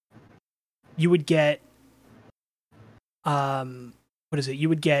 you would get You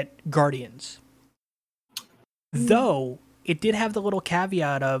would get Guardians. Though it did have the little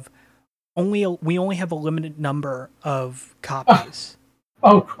caveat of we only have a limited number of copies.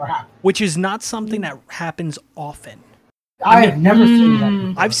 Oh crap! Which is not something that happens often. I have never seen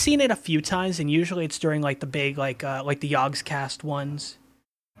that. I've seen it a few times, and usually it's during the big the Yogscast ones,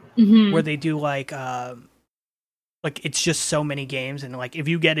 where they do it's just so many games, and if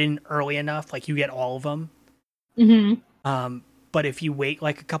you get in early enough, you get all of them. But if you wait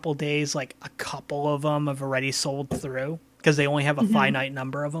a couple days, a couple of them have already sold through because they only have a finite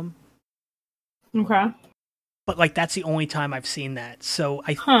number of them. Okay. But that's the only time I've seen that, so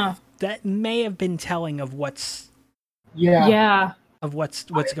that may have been telling of what's. Of what's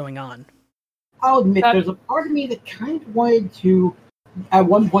going on. I'll admit, there's a part of me that kind of wanted to at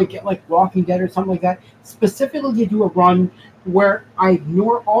one point get like Walking Dead or something like that, specifically to do a run where I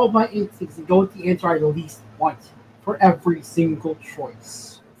ignore all of my instincts and go with the answer I at least want for every single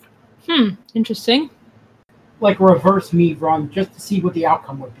choice. Interesting. Like a reverse me run, just to see what the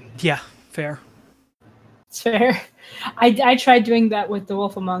outcome would be. Yeah, fair. It's fair. I tried doing that with The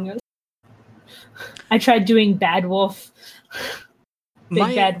Wolf Among Us. I tried doing Bad Wolf.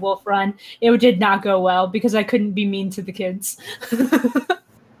 Bad Wolf run. It did not go well because I couldn't be mean to the kids.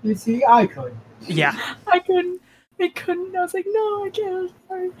 You see, I could. Yeah. I couldn't. I was like, no, I can't.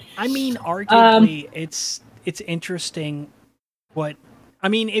 Sorry. I mean, arguably, it's interesting.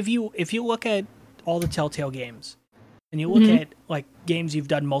 If you look at all the Telltale games, and you look at like games you've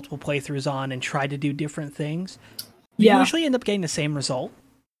done multiple playthroughs on and tried to do different things, you usually end up getting the same result.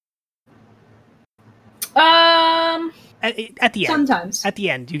 At the end. Sometimes. At the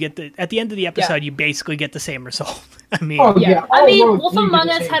end, you get at the end of the episode, you basically get the same result. I mean, Wolf Among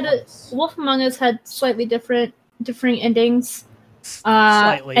Us had slightly different endings.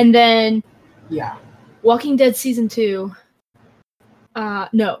 Slightly. And then Walking Dead Season 2.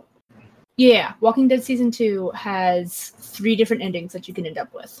 Walking Dead Season 2 has 3 different endings that you can end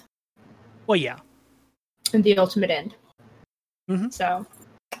up with. Well, yeah. And the ultimate end. Mm-hmm. So,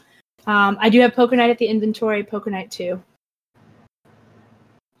 I do have Poker Night at the inventory, Poker Night 2.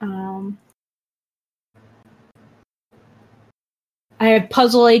 I have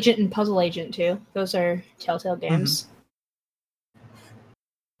Puzzle Agent and Puzzle Agent 2. Those are Telltale games.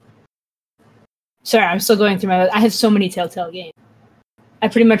 Sorry, I'm still going through my list. I have so many Telltale games. I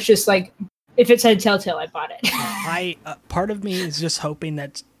pretty much just if it said Telltale, I bought it. Part of me is just hoping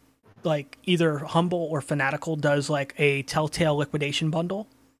that like either Humble or Fanatical does like a Telltale liquidation bundle.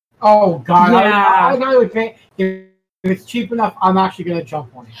 Oh God! Yeah. I would pay if it's cheap enough. I'm actually gonna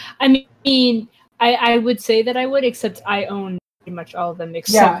jump on it. I mean, I would say that I would, except I own pretty much all of them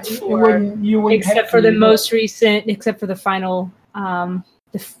except for the most recent, except for the final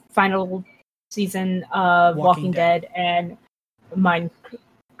season of Walking Dead and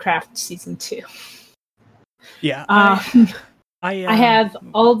Minecraft Season 2. Yeah. I have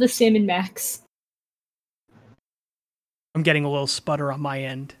all of the Sam and Max. I'm getting a little sputter on my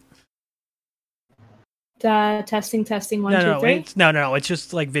end. Testing 1, 2, 3. No, it's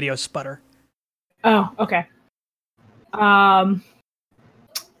just like video sputter. Oh, okay. I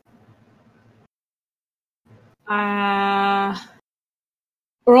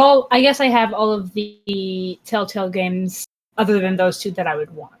guess I have all of the Telltale games other than those 2 that I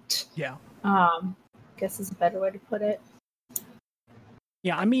would want. Yeah. Guess is a better way to put it.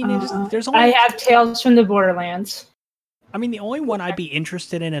 Yeah, I mean, there's only... I have Tales from the Borderlands. I mean, the only one I'd be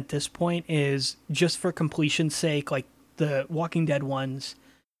interested in at this point is just for completion's sake, like the Walking Dead ones,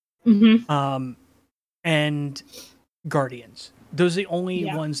 and Guardians. Those are the only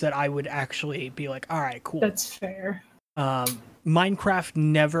ones that I would actually be like, all right, cool. That's fair. Minecraft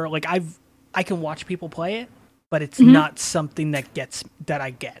never I can watch people play it, but it's not something that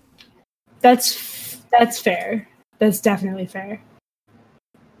I get. That's fair. That's definitely fair.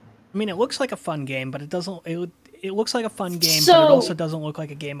 I mean, it looks like a fun game, but it doesn't. It looks like a fun game, but it also doesn't look like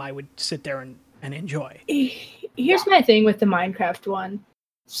a game I would sit there and enjoy. Here's my thing with the Minecraft one.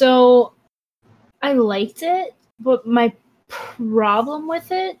 So, I liked it, but my problem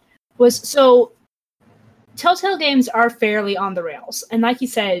with it was Telltale games are fairly on the rails, and like you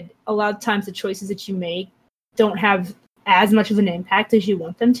said, a lot of times the choices that you make don't have as much of an impact as you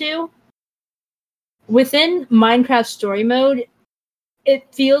want them to. Within Minecraft Story Mode, it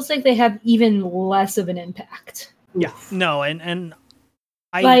feels like they have even less of an impact. Yeah, no, and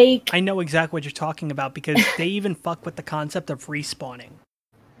I know exactly what you're talking about because they even fuck with the concept of respawning.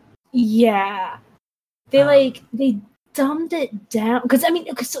 Yeah, they dumbed it down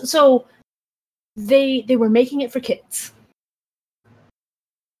because so they were making it for kids.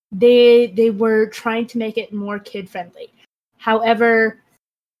 They were trying to make it more kid friendly. However,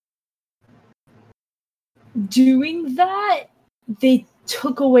 doing that, they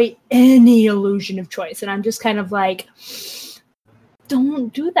took away any illusion of choice, and I'm just kind of like,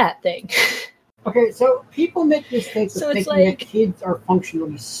 don't do that thing. Okay, so people make mistakes of thinking that kids are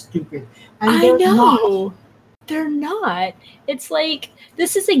functionally stupid. And I know. They're not. It's like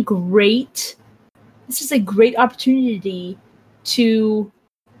this is a great opportunity to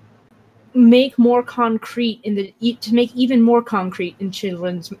make more concrete even more concrete in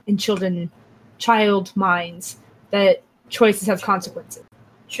child minds that choices have consequences.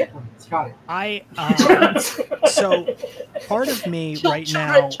 Chitlins, got it. So part of me right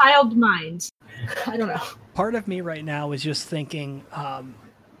now, child minds. I don't know. Part of me right now is just thinking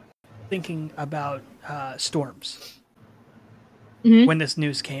about storms. when this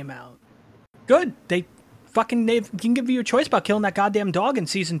news came out. Good. They can give you a choice about killing that goddamn dog in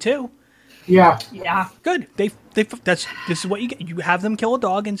season 2. Yeah. Yeah. Good. This is what you get. You have them kill a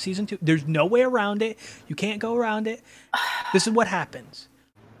dog in season 2. There's no way around it. You can't go around it. This is what happens.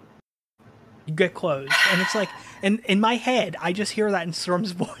 You get closed, and it's like, and in my head, I just hear that in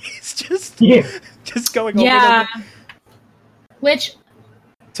Storm's voice, just going over. Yeah. Which,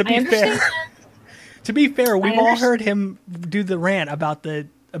 to be fair, we've all heard him do the rant about the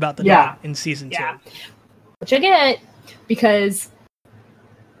dog in season 2. Which I get, because,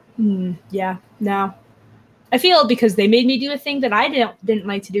 no. I feel because they made me do a thing that I didn't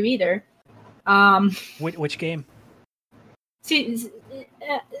like to do either. Which game? See,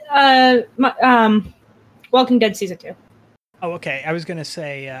 Walking Dead season 2. Oh, okay. I was gonna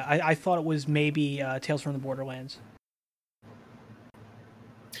say I thought it was maybe Tales from the Borderlands.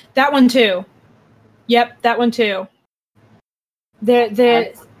 That one too. Yep, that one too. So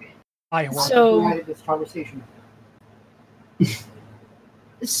had this conversation.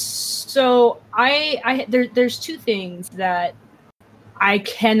 So there's two things that I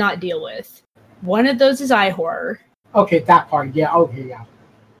cannot deal with. One of those is eye horror. Okay, that part. Yeah. Okay. Yeah.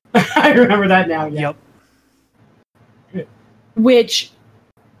 I remember that now. Yeah. Yep.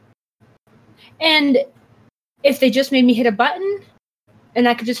 And if they just made me hit a button, and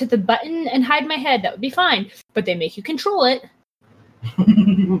I could just hit the button and hide my head, that would be fine. But they make you control it.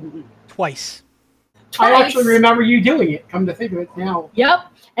 Twice. I actually remember you doing it, come to think of it now. Yep.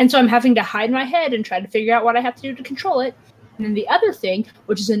 And so I'm having to hide my head and try to figure out what I have to do to control it. And then the other thing,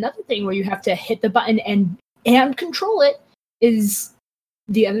 which is another thing where you have to hit the button and control it, is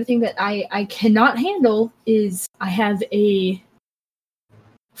the other thing that I cannot handle is I have a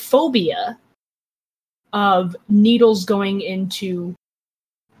phobia of needles going into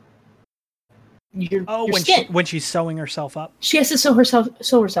your skin. When she's sewing herself up. She has to sew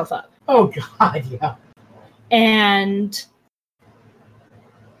herself up. Oh God, yeah. And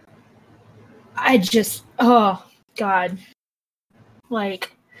I just, oh God.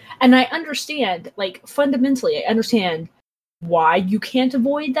 Like, and I understand, like, fundamentally, I understand why you can't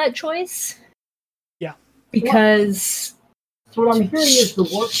avoid that choice. Yeah. Because so what I'm hearing is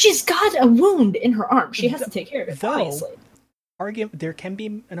she's got a wound in her arm. She has to take care of it, obviously. There can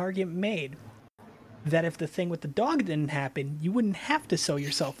be an argument made that if the thing with the dog didn't happen, you wouldn't have to sew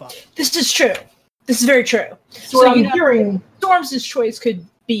yourself up. This is true. This is very true. So what I'm hearing, Storm's choice could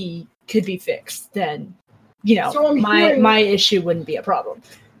be fixed. Then, my issue wouldn't be a problem.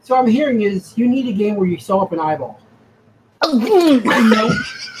 So I'm hearing is you need a game where you sew up an eyeball. Oh,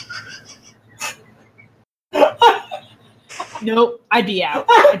 no. Nope. I'd be out.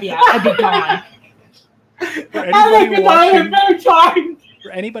 I'd be gone. For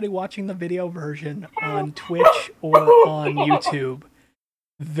anybody watching the video version on Twitch or on YouTube,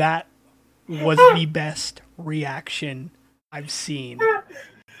 that was the best reaction I've seen.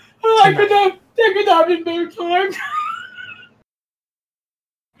 I could not have been time.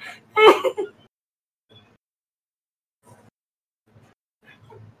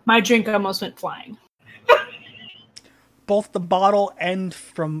 My drink almost went flying. Both the bottle and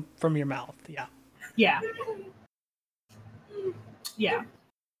from your mouth, yeah. Yeah. Yeah.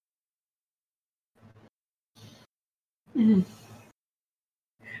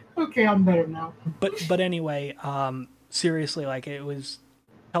 Okay, I'm better now. But anyway, seriously, like, it was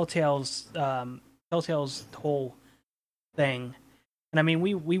Telltale's whole thing, and I mean,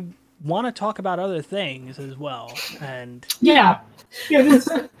 we want to talk about other things as well, and we've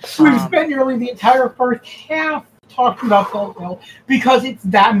spent nearly the entire first half talking about Telltale because it's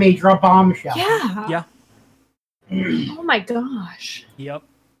that major a bombshell. Yeah. Oh my gosh. Yep.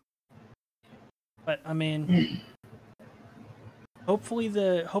 But I mean, hopefully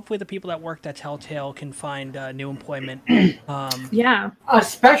the people that worked at Telltale can find new employment. Yeah.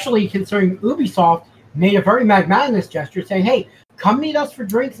 Especially considering Ubisoft made a very magnanimous gesture saying, "Hey, come meet us for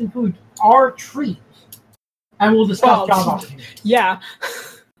drinks and food, our treat, and we'll discuss job opportunities." Yeah.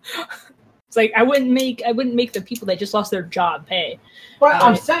 It's like I wouldn't make the people that just lost their job pay. But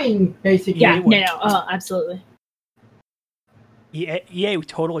I'm saying basically, absolutely. EA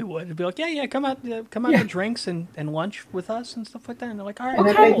totally would. It'd be like, yeah, come out for drinks and lunch with us and stuff like that. And they're like, all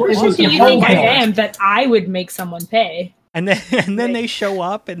right, cool. Who do you think I am that I would make someone pay? And then they show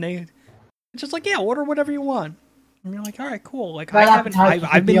up and it's just like, yeah, order whatever you want. And you're like, all right, cool. Like, I've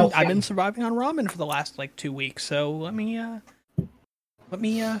been surviving on ramen for the last like 2 weeks, so let me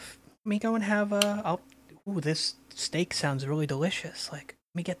go and have this steak sounds really delicious. Like,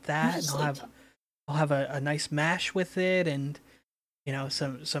 let me get that, and I'll have a nice mash with it, and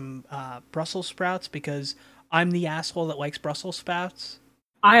some Brussels sprouts, because I'm the asshole that likes Brussels sprouts.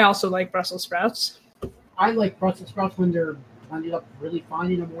 I also like Brussels sprouts. I like Brussels sprouts when they're blended up really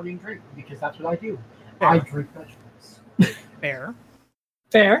fine in a morning drink because that's what I do. Fair. I drink vegetables. Fair.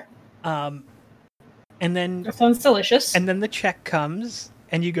 And then That sounds delicious. And then the check comes,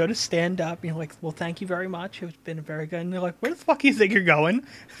 and you go to stand up, and you're like, well, thank you very much. It's been very good. And they're like, where the fuck do you think you're going?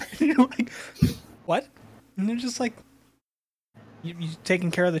 And you're like, what? And they're just like, you taking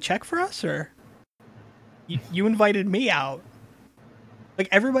care of the check for us, or you invited me out? Like,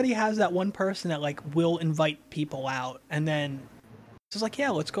 everybody has that one person that, like, will invite people out, and then it's just like, yeah,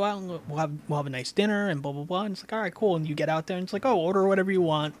 let's go out, and we'll have a nice dinner, and blah, blah, blah. And it's like, all right, cool. And you get out there, and it's like, oh, order whatever you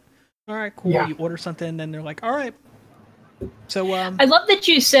want. All right, cool. Yeah. You order something, and then they're like, all right. So, I love that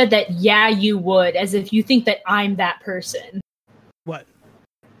you said that, yeah, you would, as if you think that I'm that person. What?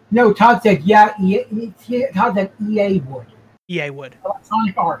 No, Todd said, yeah, Todd said EA would. EA would.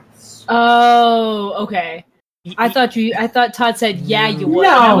 Electronic Arts. Oh, okay. I thought Todd said, yeah, you would.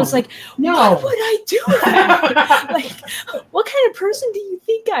 No, and I was like, no. What would I do that? Like, what kind of person do you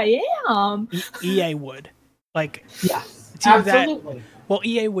think I am? EA would. Like, yes, absolutely. That, well,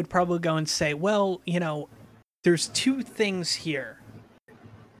 EA would probably go and say, well, you know, there's two things here.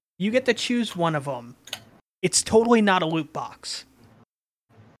 You get to choose one of them. It's totally not a loot box.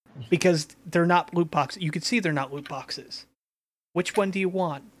 Because they're not loot boxes. You can see they're not loot boxes. Which one do you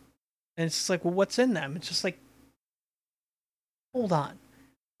want? And it's just like, well, what's in them? It's just like, hold on.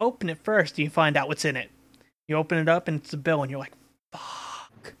 Open it first and you find out what's in it. You open it up and it's a bill and you're like,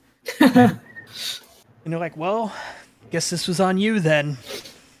 fuck. And you're like, well, guess this was on you then.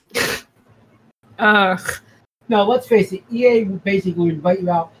 No, let's face it. EA would basically invite you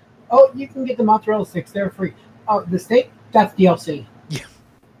out. Oh, you can get the mozzarella sticks. They're free. Oh, the steak? That's DLC. Yeah.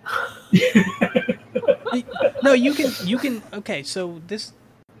 No, you can. Okay, so this,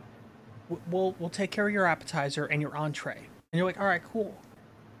 we'll take care of your appetizer and your entree. And you're like, all right, cool.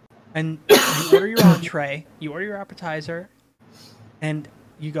 And you order your entree, you order your appetizer, and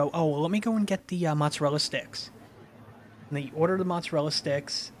you go, oh, well, let me go and get the mozzarella sticks. And then you order the mozzarella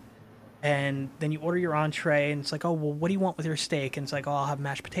sticks, and then you order your entree, and it's like, oh, well, what do you want with your steak? And it's like, oh, I'll have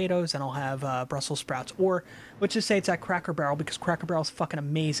mashed potatoes, and I'll have Brussels sprouts. Or let's just say it's at Cracker Barrel, because Cracker Barrel is fucking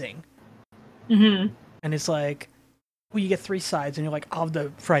amazing. Mm-hmm. And it's like, well, you get 3 sides, and you're like, I'll have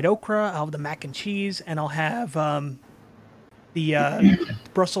the fried okra, I'll have the mac and cheese, and I'll have the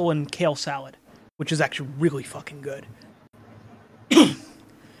Brussels and kale salad, which is actually really fucking good.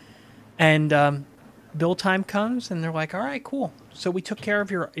 And bill time comes, and they're like, all right, cool. So we took care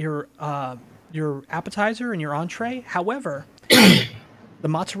of your appetizer and your entree. However, the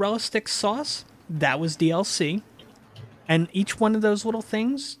mozzarella stick sauce, that was DLC. And each one of those little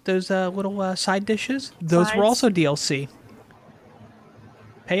things, those little side dishes, those were also DLC.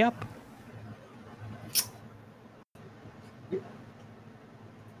 Pay up.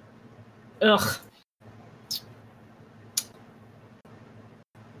 Ugh.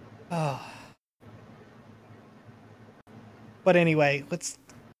 Oh. But anyway, let's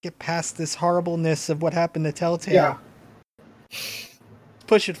get past this horribleness of what happened to Telltale. Yeah.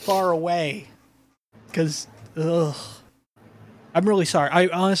 Push it far away. Because, ugh. I'm really sorry. I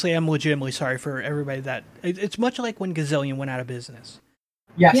honestly am legitimately sorry for everybody that... It's much like when Gazillion went out of business.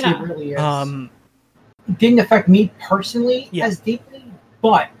 Yes, yeah. It really is. It didn't affect me personally as deeply,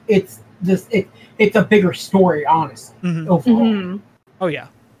 but it's a bigger story, honestly, overall. Mm-hmm. Oh, yeah.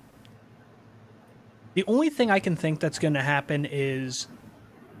 The only thing I can think that's going to happen is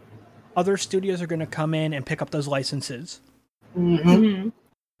other studios are going to come in and pick up those licenses. Mm-hmm.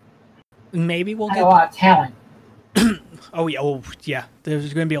 Maybe we'll get a lot of talent. Oh yeah.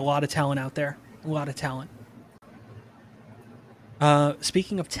 There's going to be a lot of talent out there. A lot of talent.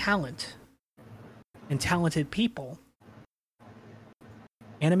 Speaking of talent and talented people,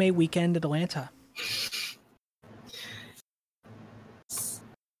 Anime Weekend Atlanta.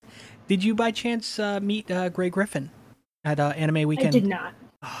 Did you by chance meet Gray Griffin at Anime Weekend?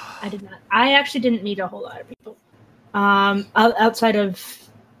 I did not. I actually didn't meet a whole lot of people. Outside of...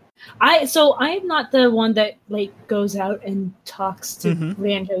 I am not the one that like goes out and talks to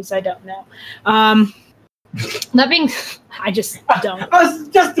randos I don't know. That being, I just don't. That's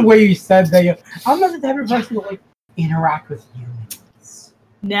just the way you said that. I'm not the type of person to like interact with humans.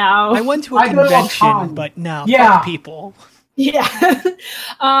 No, I went to a convention, but no, fuck people. Yeah.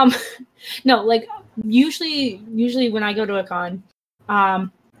 No, like usually when I go to a con,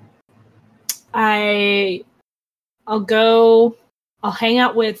 I'll hang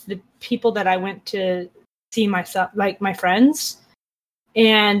out with the people that I went to see myself, like my friends,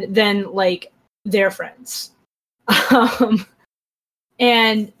 and then like their friends.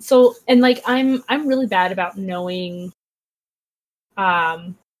 And so, and like, I'm really bad about knowing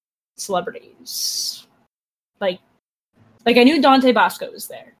celebrities. Like I knew Dante Bosco was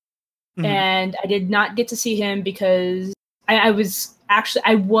there, and I did not get to see him because I was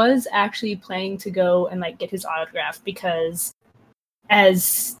actually planning to go and like get his autograph, because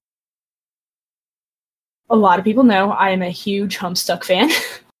as a lot of people know, I am a huge Homestuck fan.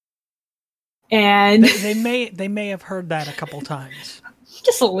 And they may have heard that a couple times.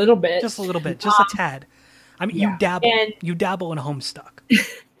 Just a little bit. Just a tad. I mean, you dabble in Homestuck.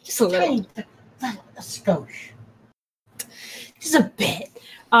 Just a little. A skosh. Just a bit.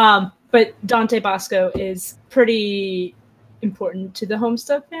 But Dante Bosco is pretty important to the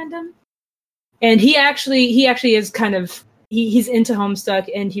Homestuck fandom. And he actually is kind of, he's into Homestuck,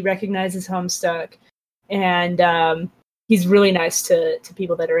 and he recognizes Homestuck. And he's really nice to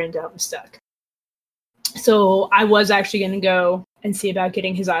people that are into Homestuck. So I was actually going to go and see about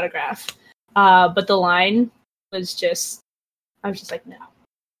getting his autograph. But the line was I was just like, no.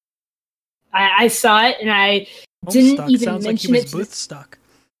 I saw it, and I didn't even sounds mention like he was it. booth stuck.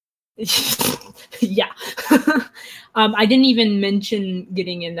 Yeah. I didn't even mention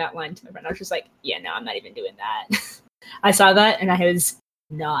getting in that line to my friend. I was just like, yeah, no, I'm not even doing that. I saw that, and I was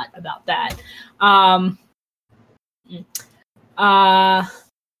not about that.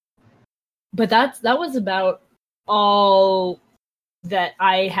 But that was about all that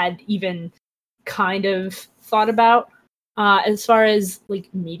I had even kind of thought about as far as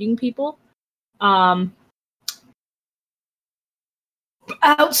like meeting people.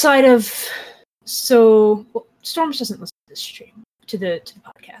 Outside of Storms doesn't listen to this stream to the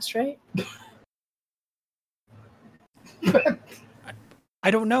podcast, right?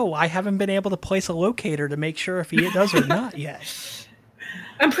 I don't know. I haven't been able to place a locator to make sure if he does or not yet.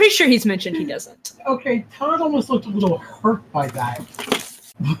 I'm pretty sure he's mentioned he doesn't. Okay, Todd almost looked a little hurt by that.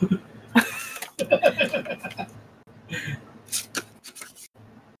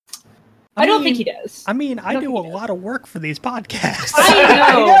 I don't think he does. I mean, I do a lot of work for these podcasts.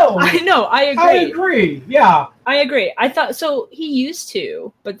 I know. I agree. I agree. Yeah. I agree. I thought so. He used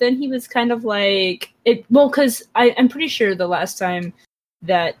to, but then he was kind of like it. Well, because I'm pretty sure the last time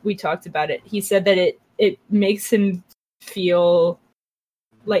that we talked about it, he said that it makes him feel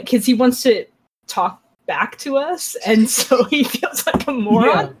like, because he wants to talk back to us, and so he feels like a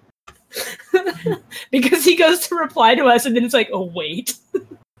moron. Yeah. Because he goes to reply to us, and then it's like, oh wait.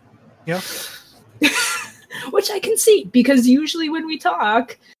 Yeah. Which I can see, because usually when we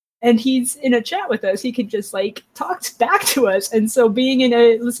talk and he's in a chat with us, he could just like talk back to us. And so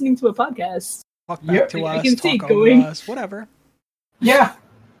listening to a podcast, talk back to us, can talk over us, whatever. Yeah.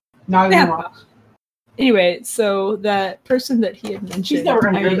 Not anymore. Anyway, so that person that he had mentioned, he's never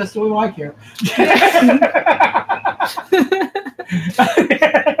going to hear this, so we like you.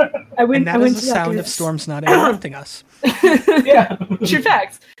 I went the sound of Storms not interrupting us. Yeah, true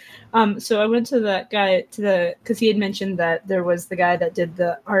facts. So I went to that guy because he had mentioned that there was the guy that did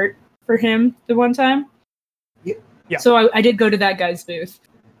the art for him the one time. Yeah. So I did go to that guy's booth,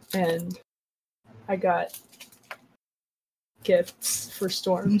 and I got gifts for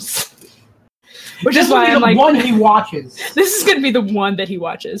Storms. Which is why I'm like, one he watches. This is going to be the one that he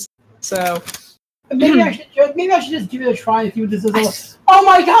watches. So maybe I should just give it a try and see what this is. Oh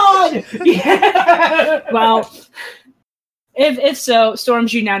my god! Yeah. Well, if so,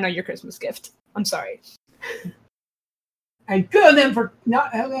 Storms, you now know your Christmas gift. I'm sorry. And good on them for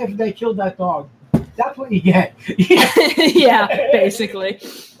not after they killed that dog. That's what you get. Yeah, basically.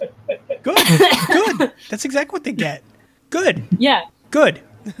 Good. That's exactly what they get. Good. Yeah. Good.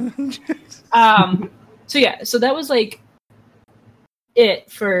 So that was like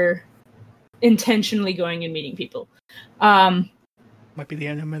it for intentionally going and meeting people. Might be the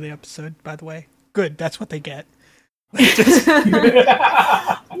end of the episode, by the way. Good, that's what they get. No,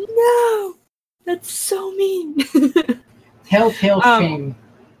 that's so mean. Telltale shame.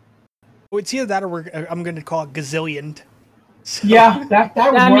 Well, it's either that or I'm going to call it gazillion. So. Yeah, that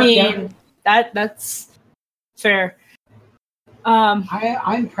would work. I mean, that's fair.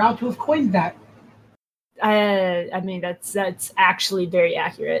 I'm proud to have coined that. I mean, that's actually very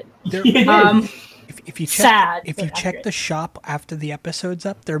accurate. If you check the shop after the episode's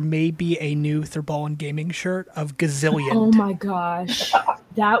up, there may be a new Thurballin Gaming shirt of gazillion. Oh my gosh,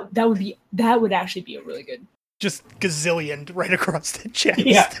 that would actually be a really good. Just gazillion right across the chest.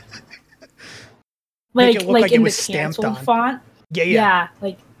 Yeah. like it in was the stamped canceled on. font. Yeah.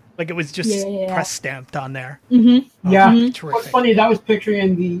 Like it was just press stamped on there. Mm-hmm. Yeah. Terrific. What's funny is I was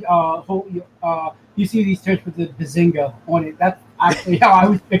picturing the whole. You see these shirts with the Bazinga on it. That's actually how I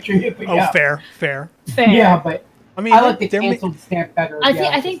was picturing it. But fair. Yeah, but I mean, I like the canceled stamp better.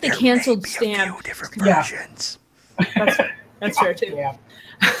 I think the canceled stamp. Few different versions. That's fair too. Yeah.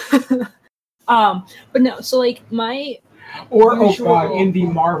 But no. So like my in the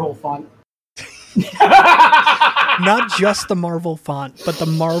Marvel font. Not just the Marvel font, but the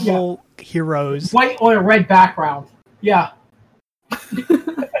Marvel heroes. White or a red background. Yeah.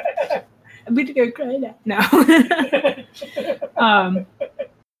 I'm going to go cry now. No.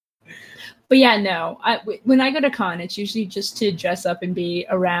 But yeah, no. When I go to con, it's usually just to dress up and be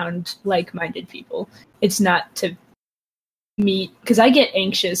around like-minded people. It's not to meet, because I get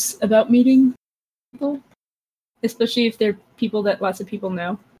anxious about meeting people, especially if they're people that lots of people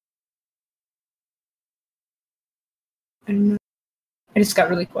know. I don't know. I just got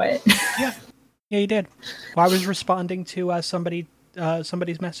really quiet. Yeah, you did. Well, I was responding to somebody's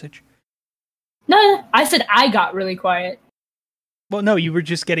message. No, I said I got really quiet. Well, no, you were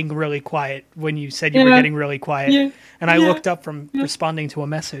just getting really quiet when you said you were getting really quiet. Yeah. And I looked up from responding to a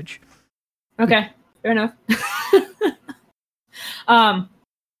message. Okay, fair enough. But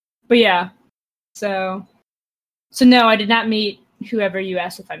yeah. So no, I did not meet whoever you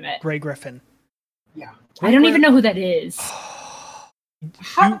asked if I met. Grey Griffin. Yeah. I don't even know who that is.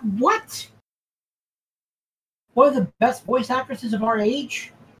 What? One of the best voice actresses of our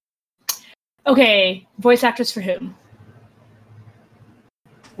age? Okay, voice actress for whom?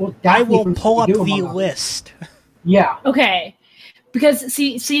 Well, I will pull up the list. Yeah. Okay. Because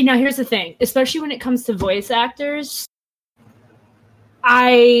see now here's the thing, especially when it comes to voice actors,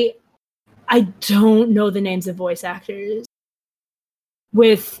 I don't know the names of voice actors,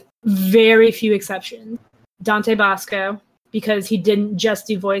 with very few exceptions. Dante Bosco, because he didn't just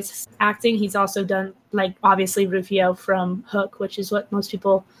do voice acting, he's also done, like, obviously Rufio from Hook, which is what most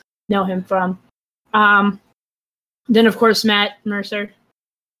people know him from. Then of course Matt Mercer,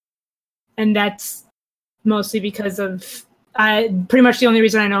 and that's mostly because of pretty much the only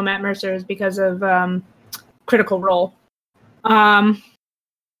reason I know Matt Mercer is because of Critical Role. I'm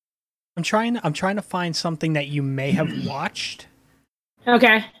trying to find something that you may have watched.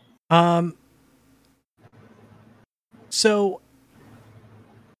 Okay. So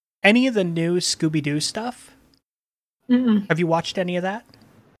any of the new Scooby-Doo stuff? Mm-mm. Have you watched any of that?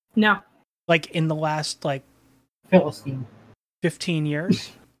 No. Like in the last Philistine. 15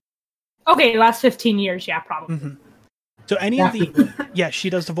 years? Okay, last 15 years, yeah, probably. Mm-hmm. So any Daphne. of the... Yeah, she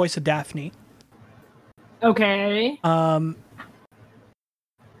does the voice of Daphne. Okay.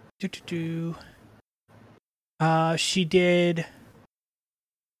 She did...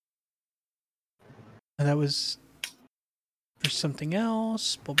 that was for something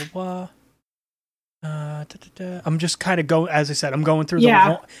else. Blah, blah, blah. I'm just kind of going... As I said, I'm going through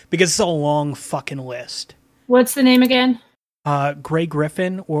the... Because it's a long fucking list. What's the name again? Grey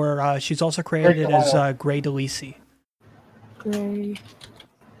Griffin, or she's also credited as Grey DeLisi. Grey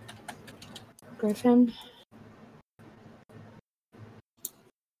Griffin.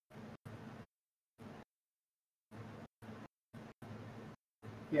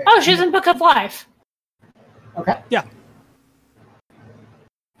 Yeah. Oh, she's in Book of Life. Okay. Yeah.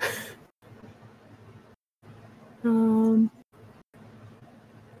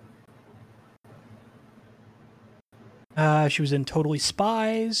 She was in Totally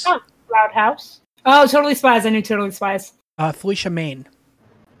Spies. Oh, Loud House. Oh, Totally Spies. I knew Totally Spies. Felicia Main.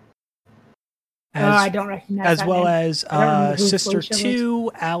 I don't recognize as that well name. as Sister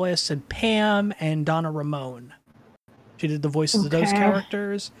 2, Alice and Pam, and Donna Ramone. She did the voices of those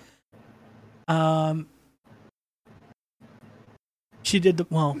characters. She did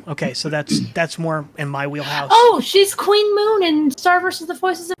so that's more in my wheelhouse. Oh, she's Queen Moon in Star vs. the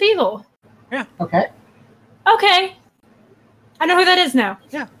Voices of Evil. Yeah. Okay. I know who that is now.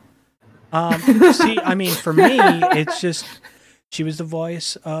 Yeah. See, I mean, for me, it's just she was the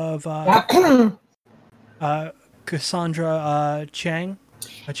voice of Cassandra Chung.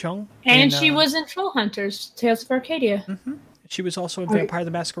 And she was in Troll Hunters, Tales of Arcadia. Mm-hmm. She was also in Vampire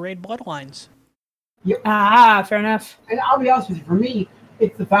the Masquerade Bloodlines. Yep. Ah, fair enough. And I'll be honest with you, for me,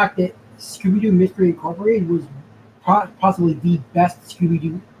 it's the fact that Scooby-Doo Mystery Incorporated was possibly the best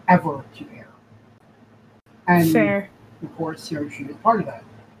Scooby-Doo ever to air. And fair. Of course, she was part of that.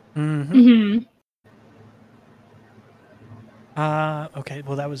 Mm-hmm. Okay,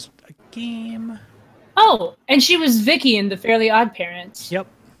 well, that was a game. Oh, and she was Vicky in The Fairly Odd Parents. Yep.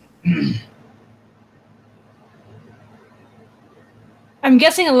 I'm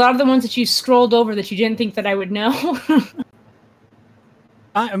guessing a lot of the ones that you scrolled over that you didn't think that I would know.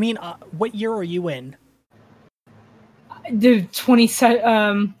 I mean, what year are you in? The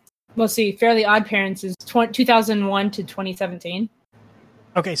let's see, Fairly Odd Parents is 2001 to 2017.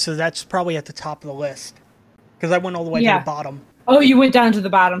 Okay, so that's probably at the top of the list. because I went all the way to the bottom. Oh, you went down to the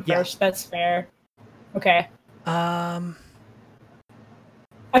bottom first. Yeah. That's fair. Okay. I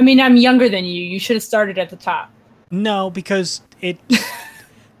mean, I'm younger than you. You should have started at the top. No, because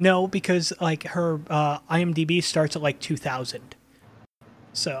like her IMDb starts at like 2000.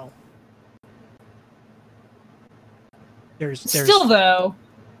 So there's still though,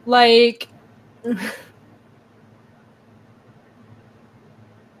 like.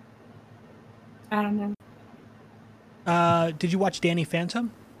 I don't know. Did you watch Danny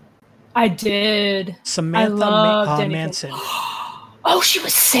Phantom? I did. Samantha Manson. Oh, she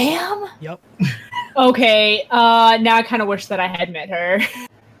was Sam? Yep. Okay, now I kind of wish that I had met her.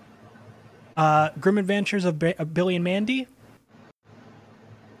 Grim Adventures of Billy and Mandy?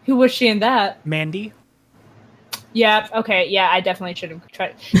 Who was she in that? Mandy. Yeah, okay, yeah, I definitely should have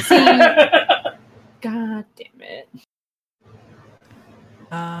tried. See, God damn it.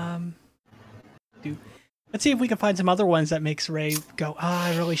 Let's see if we can find some other ones that makes Ray go,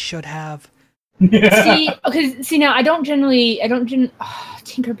 I really should have. See, now I don't generally,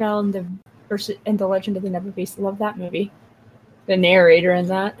 Tinkerbell and the Legend of the Never Beast. I love that movie. The narrator in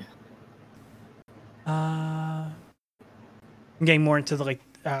that. I'm getting more into the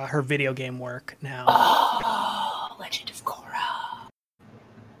her video game work now. Oh, Legend of Korra.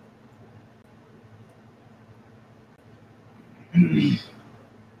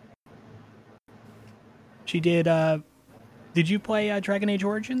 She did. Did you play Dragon Age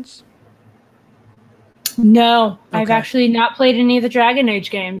Origins? No, Okay. I've actually not played any of the Dragon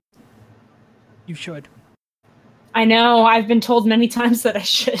Age games. You should. I know. I've been told many times that I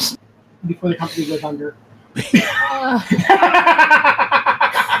should. Before the company goes under.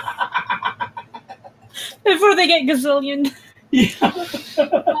 Before they get gazillion.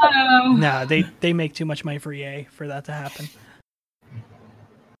 No, they make too much money for EA for that to happen.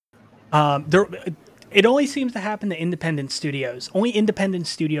 It only seems to happen to independent studios. Only independent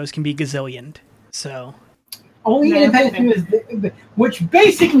studios can be gazillioned. So only independent studios, which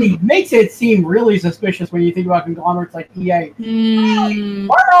basically makes it seem really suspicious when you think about conglomerates like EA.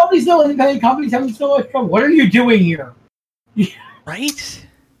 Why are all these little independent companies having so much trouble? What are you doing here? Right?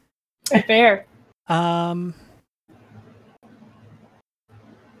 Fair.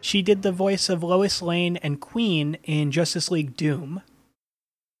 She did the voice of Lois Lane and Queen in Justice League Doom.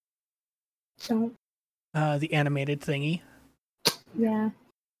 So. The animated thingy. Yeah.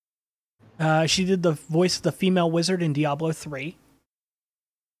 She did the voice of the female wizard in Diablo 3.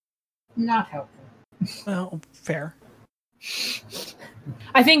 Not helpful. Well, fair.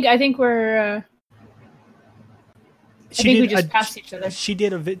 I think we're. We just passed each other. She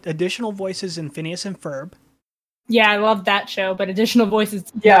did additional voices in Phineas and Ferb. Yeah, I love that show, but additional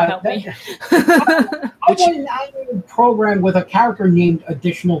voices help me. I want an animated program with a character named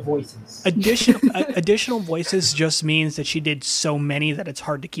Additional Voices. Additional voices just means that she did so many that it's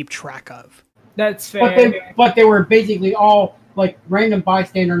hard to keep track of. That's fair. But they were basically all like random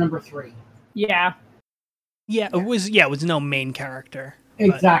bystander number 3. Yeah. Yeah, it was no main character.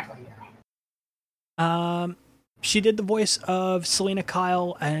 Exactly. But, she did the voice of Selena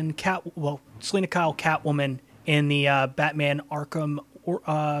Kyle and Catwoman in the Batman Arkham,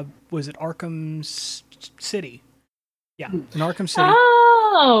 was it Arkham City? Yeah, in Arkham City.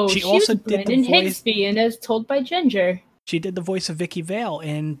 Oh, she also was did Brandon the voice. Higsby, and as told by Ginger. She did the voice of Vicky Vale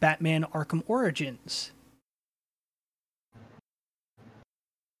in Batman Arkham Origins.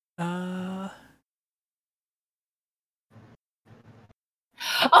 Oh,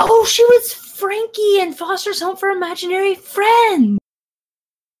 she was Frankie in Foster's Home for Imaginary Friends.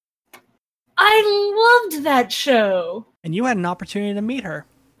 I loved that show. And you had an opportunity to meet her.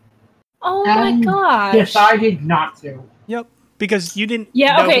 Oh my gosh. Decided not to. Yep, because you didn't.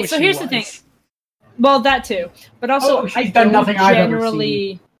 Yeah, know okay, who so she here's was. the thing. Well, that too. But also, I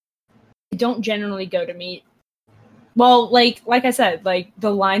don't generally go to meet. Well, like I said, like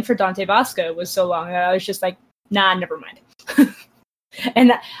the line for Dante Bosco was so long that I was just like, nah, never mind.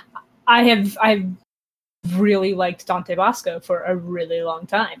 And I've really liked Dante Bosco for a really long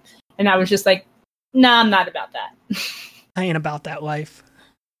time. And I was just like, nah, I'm not about that. I ain't about that life.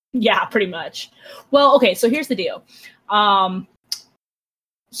 Yeah, pretty much. Well, okay, so here's the deal.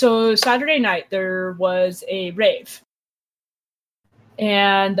 So Saturday night there was a rave.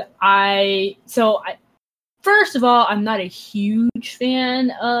 And first of all, I'm not a huge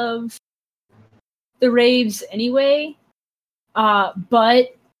fan of the raves anyway.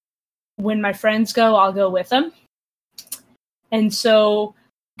 But when my friends go, I'll go with them. And so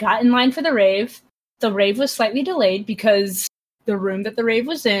got in line for the rave. The rave was slightly delayed because the room that the rave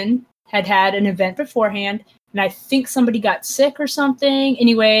was in had an event beforehand, and I think somebody got sick or something.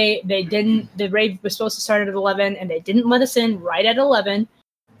 Anyway, they didn't. The rave was supposed to start at 11, and they didn't let us in right at 11,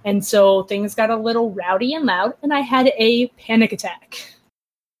 and so things got a little rowdy and loud, and I had a panic attack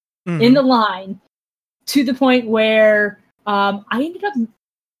in the line to the point where I ended up.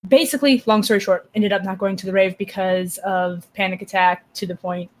 Basically, long story short, ended up not going to the rave because of panic attack to the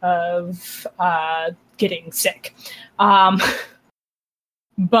point of getting sick.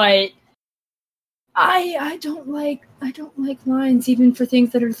 But I don't like lines even for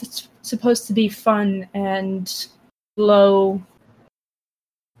things that are supposed to be fun and low.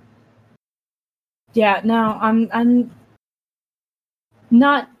 Yeah, no, I'm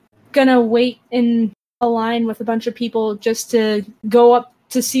not gonna wait in a line with a bunch of people just to go up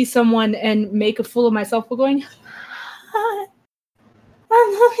to see someone and make a fool of myself while going, "Hi, I'm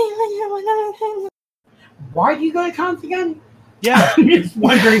looking." Why do you go to cons again? Yeah, I'm just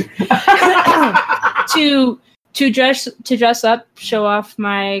wondering. to dress up, show off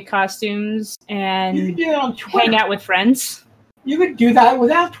my costumes, and You could do it on Twitter. hang out with friends. You could do that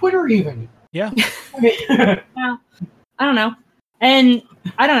without Twitter, even. yeah. I mean, Yeah, I don't know, and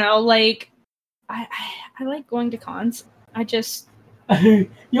I don't know. Like, I like going to cons. you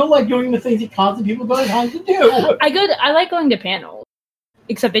don't like doing the things that cons and people go to cons to do. I like going to panels,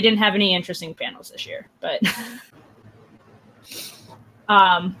 except they didn't have any interesting panels this year. But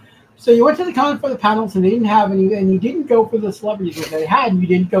So you went to the con for the panels and they didn't have any, and you didn't go for the celebrities that they had, and you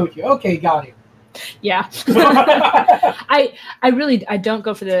didn't go to. Okay, got it. yeah, I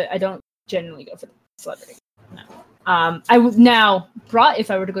don't generally go for the celebrity. No. I would now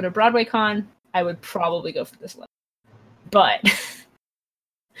if I were to go to Broadway Con, I would probably go for the celebrity, but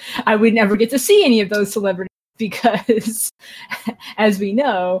I would never get to see any of those celebrities because, as we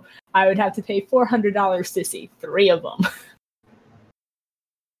know, I would have to pay $400 to see 3 of them.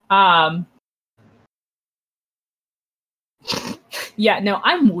 Yeah, no,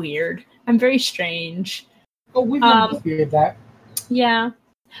 I'm weird. I'm very strange. Oh, we've never disputed that. Yeah,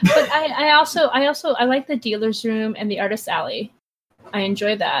 but I also like the dealer's room and the artist's alley. I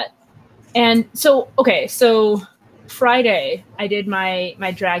enjoy that. And so Friday I did my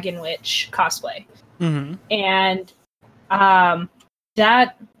Dragon Witch cosplay, and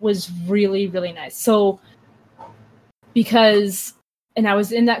that was really, really nice. So and I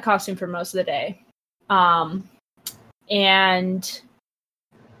was in that costume for most of the day, and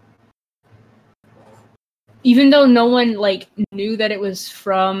even though no one knew that it was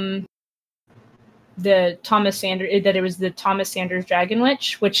from the Thomas Sanders, that it was the Thomas Sanders Dragon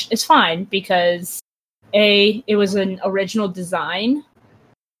Witch, which is fine because it was an original design,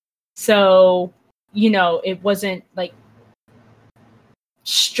 so it wasn't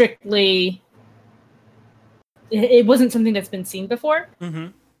strictly. It wasn't something that's been seen before,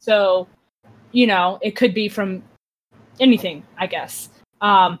 so it could be from anything, I guess.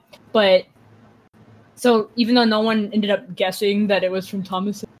 But so even though no one ended up guessing that it was from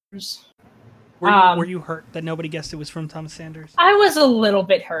Thomas Sanders. Were you hurt that nobody guessed it was from Thomas Sanders? I was a little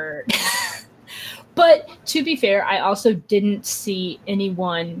bit hurt. But to be fair, I also didn't see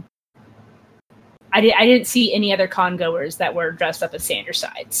anyone. I didn't see any other con goers that were dressed up as Sanders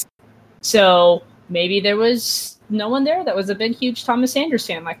sides. So maybe there was no one there that was a big, huge Thomas Sanders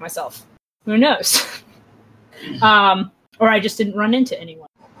fan like myself. Who knows? Or I just didn't run into anyone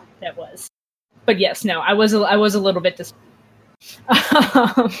that was. But yes, no, I was a little bit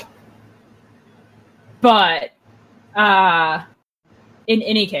but in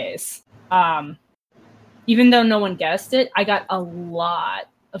any case, even though no one guessed it, I got a lot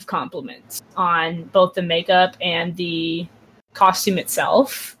of compliments on both the makeup and the costume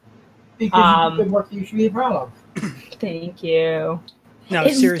itself. Because you did work that you should be proud of. Thank you. No,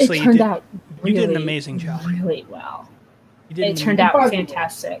 seriously, it turned out really, you did an amazing job. Really well. It turned out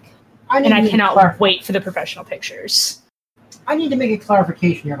fantastic. I cannot clarify. wait for the professional pictures. I need to make a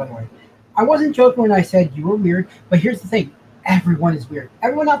clarification here, by the way. I wasn't joking when I said you were weird, but here's the thing. Everyone is weird.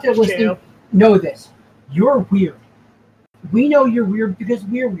 Everyone out there listening know this. You're weird. We know you're weird because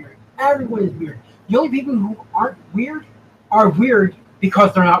we're weird. Everyone is weird. The only people who aren't weird are weird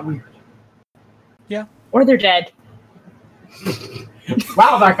because they're not weird. Yeah. Or they're dead.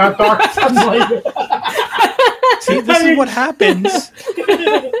 Wow, that got dark suddenly. See, this is what happens.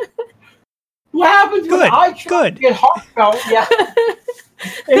 What happens when I try to get heartfelt? Yeah.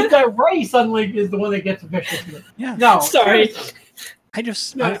 Is that Ray suddenly is the one that gets vicious. Yeah. No. Sorry.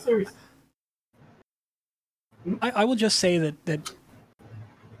 Seriously. I will just say that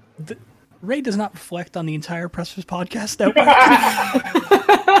Ray does not reflect on the entire Pressers Podcast Network.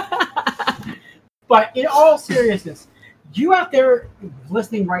 But in all seriousness, you out there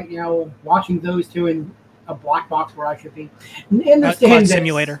listening right now, watching those two, and a black box where I should be. Understand Cloud this.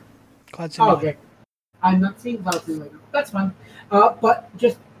 Simulator. Cloud Simulator. Oh, okay. I'm not seeing Cloud Simulator. That's fine. But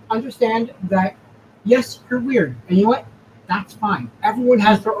just understand that, yes, you're weird. And you know what? That's fine. Everyone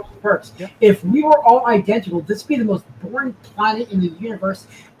has their own perks. Yeah. If we were all identical, this would be the most boring planet in the universe.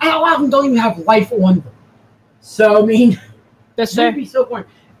 And a lot of them don't even have life on them. So, I mean, That's it fair. would be so boring.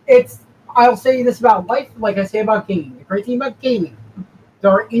 I'll say this about life, like I say about gaming. The great thing about gaming,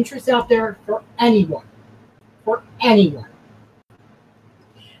 there are interests out there for anyone. For anyone.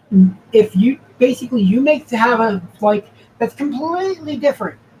 If you make to have a that's completely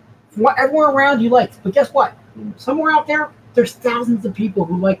different from what everyone around you likes. But guess what? Somewhere out there, there's thousands of people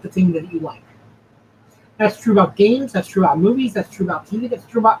who like the thing that you like. That's true about games, that's true about movies, that's true about TV, that's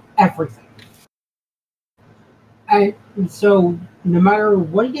true about everything. And so no matter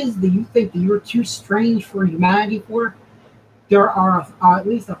what it is that you think that you're too strange for humanity for, there are at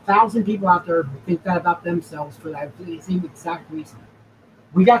least 1,000 people out there who think that about themselves for that same exact reason.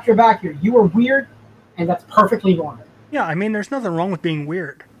 We got your back here. You are weird, and that's perfectly normal. Yeah, I mean, there's nothing wrong with being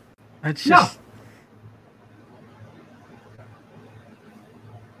weird. It's just... No.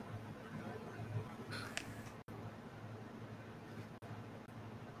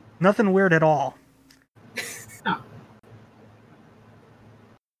 Nothing weird at all. No.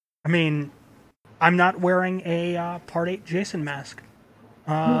 I mean, I'm not wearing a Part 8 Jason mask.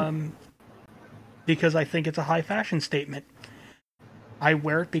 Because I think it's a high fashion statement. I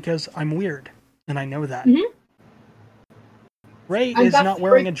wear it because I'm weird, and I know that. Mm-hmm. Ray is not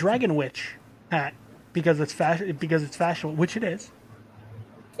wearing a Dragon Witch hat because it's fashionable, which it is.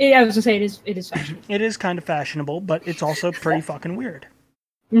 Yeah, I was gonna say it is fashionable. It is kind of fashionable, but it's also pretty fucking weird.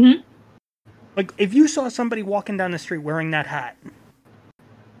 Mm-hmm. Like, if you saw somebody walking down the street wearing that hat,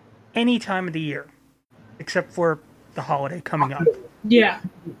 any time of the year, except for the holiday coming up, Yeah.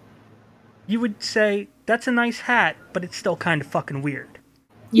 you would say, that's a nice hat, but it's still kind of fucking weird.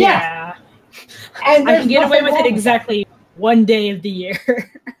 Yeah. And I can get away nothing with it wrong exactly one day of the year.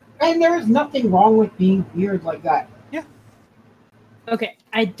 And there is nothing wrong with being weird like that. Yeah. Okay,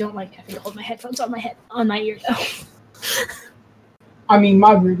 I don't like having to hold my headphones on my ear though. I mean,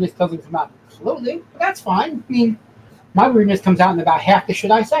 my weirdness doesn't come out in clothing, but that's fine. I mean, my weirdness comes out in about half the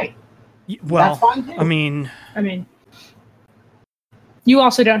shit I say. Well, That's fine too. I mean, you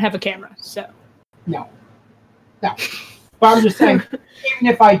also don't have a camera, so. No. But I'm just saying, even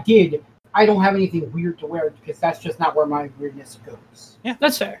if I did, I don't have anything weird to wear because that's just not where my weirdness goes. Yeah,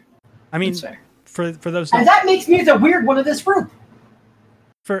 that's fair. I mean, that's fair. For those, and that makes me the weird one of this group.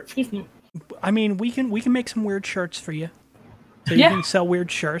 I mean, we can make some weird shirts for you, so Yeah. you can sell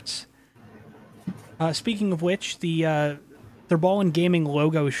weird shirts. Speaking of which, their Ball and Gaming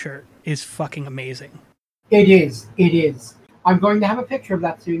logo shirt is fucking amazing. It is. I'm going to have a picture of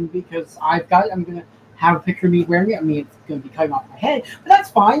that soon because I'm going to have a picture of me wearing it. I mean, it's going to be cutting off my head, but that's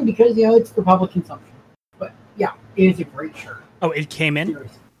fine because, it's for public consumption. But yeah, it is a great shirt. Oh, it came in?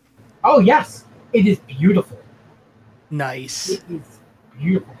 Seriously. Oh, yes. It is beautiful. Nice. It is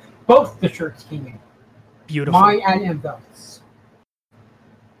beautiful. Both the shirts came in. Beautiful. Mine and Emvel's.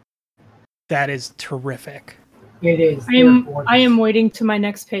 That is terrific. It is. I am waiting to my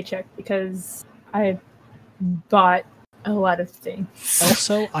next paycheck because I bought a lot of things.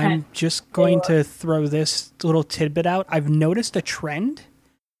 Also, I'm just going to throw this little tidbit out. I've noticed a trend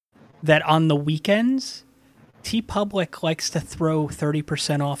that on the weekends, TeePublic likes to throw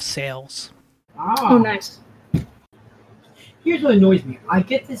 30% off sales. Oh, nice. Here's what annoys me. I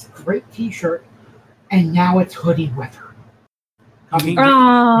get this great t-shirt, and now it's hoodie weather. You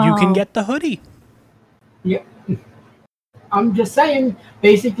can get the hoodie. Yeah. I'm just saying,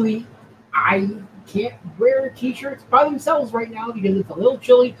 basically, I can't wear t-shirts by themselves right now because it's a little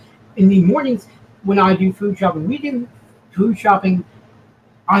chilly. In the mornings, when I do food shopping, we do food shopping.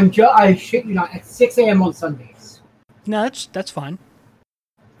 I shit you not, at 6 a.m. on Sundays. No, that's fine.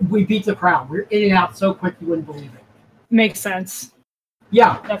 We beat the crowd. We're in and out so quick you wouldn't believe it. Makes sense.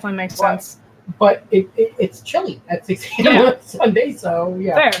 Yeah. Definitely makes sense. But it's chilly at 6 a.m. on Sunday, so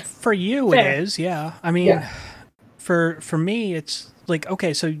yeah. Fair. For you, Fair. it is, yeah. I mean, for me, it's like,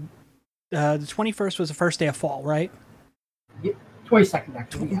 okay, so the 21st was the first day of fall, right? 22nd,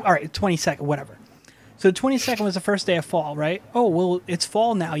 actually. All right, 22nd, whatever. So the 22nd was the first day of fall, right? Oh, well, it's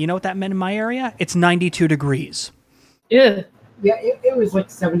fall now. You know what that meant in my area? It's 92 degrees. Yeah. Yeah, it was like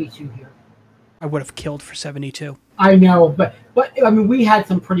 72 here. I would have killed for 72. I know, but I mean, we had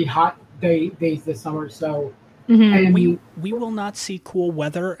some pretty hot days this summer, so... Mm-hmm. And we will not see cool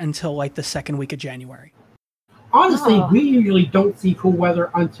weather until like the second week of January. Honestly, we usually don't see cool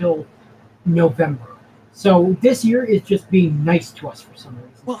weather until November. So this year is just being nice to us for some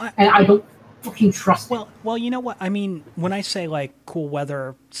reason. Well, and I don't fucking trust it. Well, you know what? I mean, when I say like cool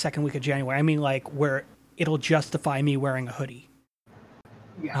weather second week of January, I mean like where it'll justify me wearing a hoodie.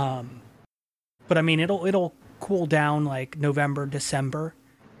 Yeah. But I mean, it'll cool down like November, December,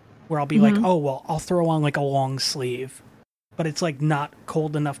 where I'll be like, oh well, I'll throw on like a long sleeve, but it's like not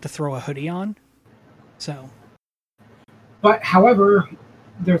cold enough to throw a hoodie on. So. But however,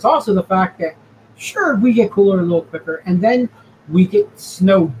 there's also the fact that sure we get cooler a little quicker, and then we get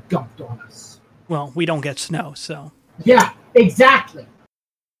snow dumped on us. Well, we don't get snow, so. Yeah, exactly.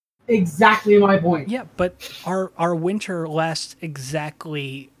 Exactly my point. Yeah, but our winter lasts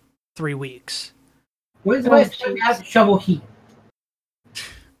exactly 3 weeks. When's the last time we had to shovel heat?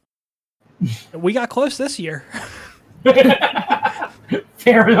 We got close this year.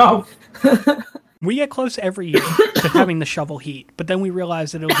 Fair enough. We get close every year to having the shovel heat, but then we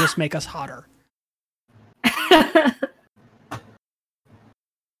realize that it'll just make us hotter.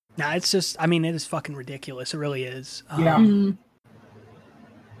 Nah, it's just, I mean, it is fucking ridiculous. It really is. Yeah.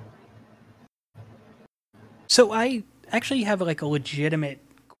 So I actually have like a legitimate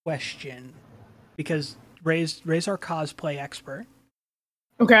question because Ray's our cosplay expert.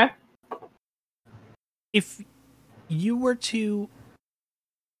 Okay. If you were to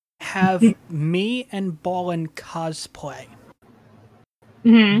have me and Ballin cosplay,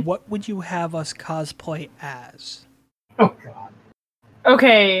 what would you have us cosplay as? Oh god.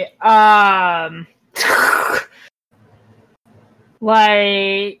 Okay,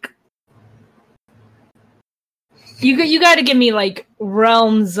 like you got to give me like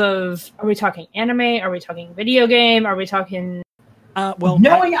realms of. Are we talking anime? Are we talking video game? Are we talking? Well,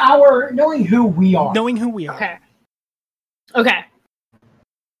 knowing who we are. Knowing who we are. Okay. Okay.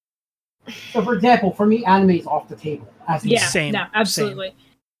 So, for example, for me, anime is off the table. Same. No, absolutely.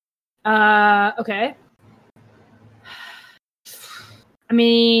 Okay. I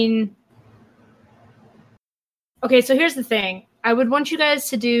mean, okay, so here's the thing. I would want you guys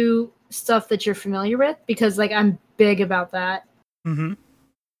to do stuff that you're familiar with because, like, I'm big about that. Mm-hmm.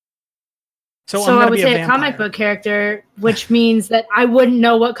 So I would say a comic book character, which means that I wouldn't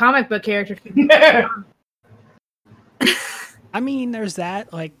know what comic book character. I mean, there's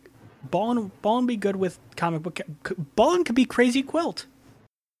that. Like, Ballin be good with comic book. Ballin could be Crazy Quilt.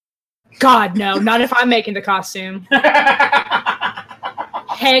 God, no. Not if I'm making the costume.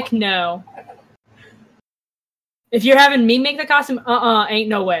 Heck no. If you're having me make the costume, ain't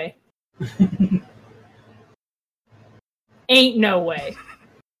no way. Ain't no way.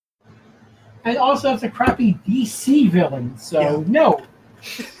 And also, it's a crappy DC villain, so no.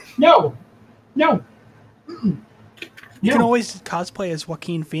 You can always cosplay as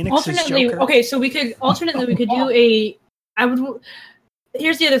Joaquin Phoenix as Joker. Okay, so we could do a.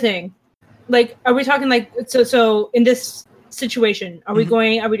 Here's the other thing. Like, are we talking like so in this situation? Are we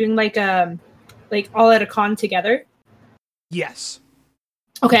doing like all at a con together? Yes.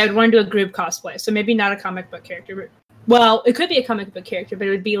 Okay, I would want to do a group cosplay. So maybe not a comic book character. Well, it could be a comic book character, but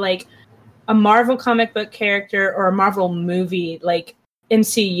it would be like a Marvel comic book character or a Marvel movie, like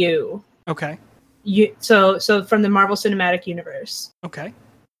MCU. Okay. So from the Marvel Cinematic Universe. Okay.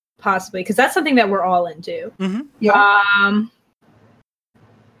 Possibly, because that's something that we're all into. Mm-hmm. Yeah.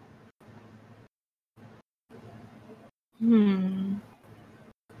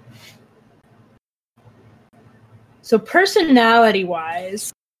 So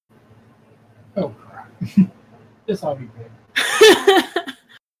personality-wise. Oh crap! This ought to be good.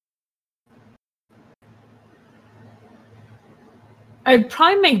 I'd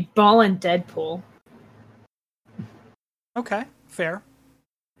probably make Ballin Deadpool. Okay, fair.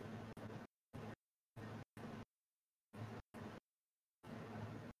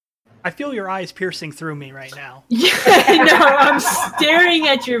 I feel your eyes piercing through me right now. Yeah, no, I'm staring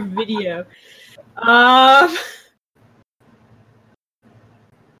at your video. I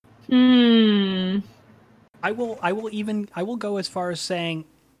will go as far as saying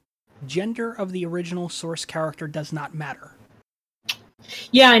gender of the original source character does not matter.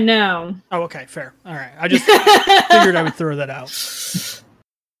 Yeah, I know. Oh, okay, fair. All right. I just figured I would throw that out.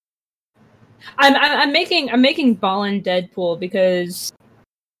 I'm making Ballin Deadpool because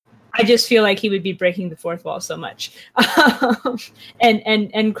I just feel like he would be breaking the fourth wall so much,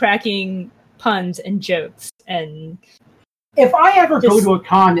 and cracking puns and jokes. And if I ever go to a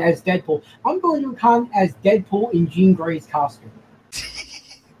con as Deadpool, I'm going to a con as Deadpool in Jean Grey's costume.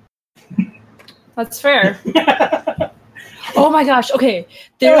 That's fair. Oh my gosh! Okay,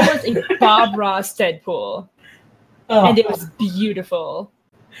 there was a Bob Ross Deadpool, and it was beautiful.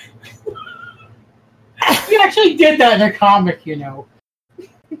 We actually did that in a comic, you know.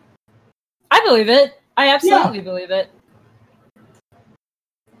 I believe it. I absolutely believe it.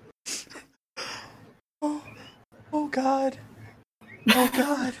 Oh God. Oh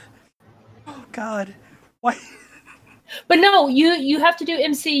God. Oh God. Why? But no, you have to do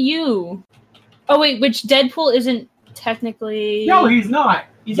MCU. Oh wait, which Deadpool isn't technically. No, he's not.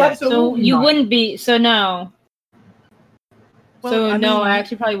 He's absolutely so you not. wouldn't be. So no. Well, So I no, mean, I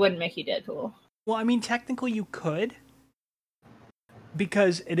actually probably wouldn't make you Deadpool. Well, I mean, technically you could,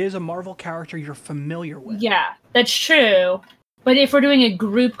 because it is a Marvel character you're familiar with. Yeah, that's true. But if we're doing a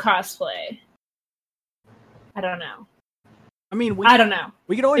group cosplay, I don't know. I mean, I don't know.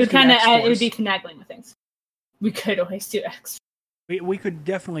 We could always it would do X-Force. it would be finagling with things. We could always do X. We could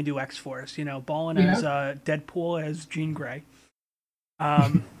definitely do X-Force. You know, Ballin as Deadpool as Jean Grey.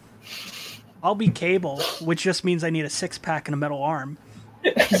 I'll be Cable, which just means I need a 6-pack and a metal arm.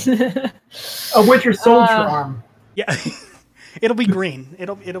 A Winter Soldier arm. Yeah, it'll be green.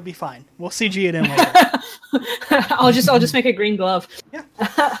 It'll be fine. We'll CG it in later. I'll just make a green glove. Yeah,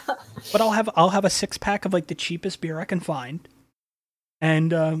 but I'll have a 6-pack of like the cheapest beer I can find,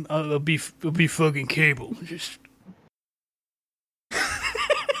 and it'll be fucking Cable. Just.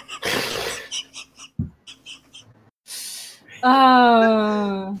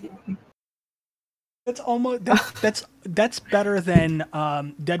 That's almost that's better than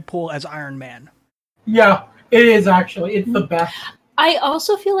Deadpool as Iron Man. Yeah, it is actually. It's the best. I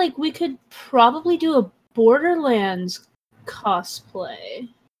also feel like we could probably do a Borderlands cosplay.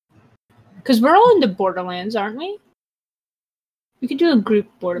 Because we're all into Borderlands, aren't we? We could do a group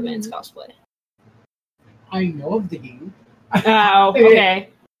Borderlands cosplay. I know of the game. Oh, okay.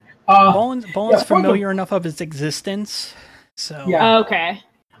 Bolin's familiar enough of its existence, so yeah. Okay.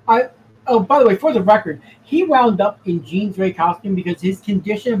 By the way, for the record, he wound up in Jean Grey costume because his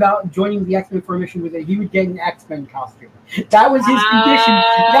condition about joining the X-Men for a mission was that he would get an X-Men costume. That was his condition.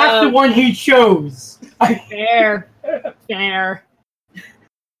 That's the one he chose. Fair. Fair.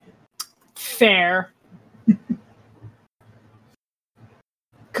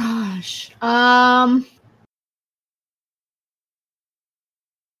 Gosh.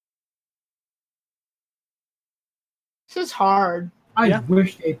 This is hard. I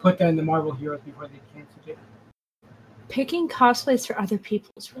wish they put that in the Marvel Heroes before they canceled it. Picking cosplays for other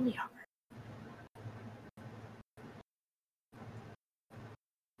people is really hard.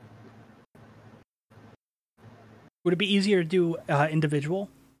 Would it be easier to do individual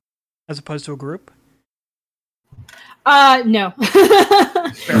as opposed to a group? No.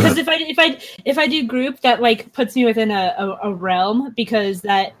 Because if I do group, that like puts me within a realm, because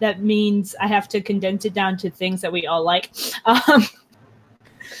that means I have to condense it down to things that we all like.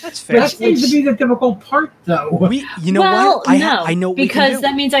 That's fair. That seems to be the difficult part, though. What? I know what because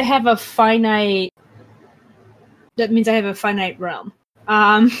that means I have a finite. That means I have a finite realm.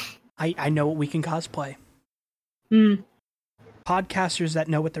 I know what we can cosplay. Podcasters that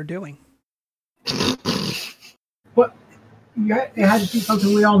know what they're doing. What? It has to be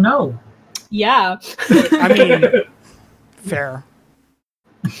something we all know. Yeah. I mean, fair.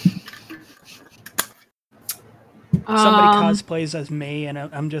 Somebody cosplays as me, and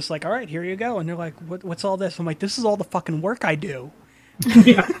I'm just like, all right, here you go. And they're like, what's all this? I'm like, this is all the fucking work I do.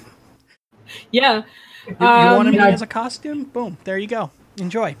 Yeah. You wanted me as a costume? Boom, there you go.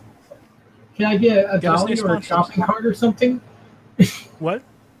 Enjoy. Can I get a dolly or a shopping cart or something? What?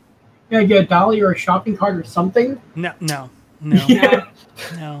 Can I get a dolly or a shopping cart or something? No. Yeah.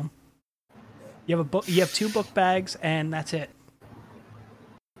 No. You have a book. You have 2 book bags, and that's it.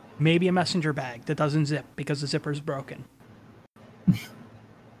 Maybe a messenger bag that doesn't zip because the zipper's broken.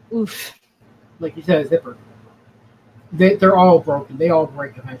 Oof. Like you said, a zipper. They're all broken. They all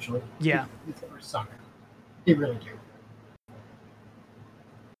break eventually. Yeah. The zippers suck. They really do.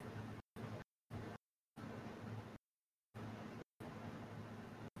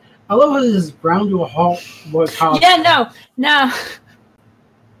 I love how this is ground to a halt. Yeah, no.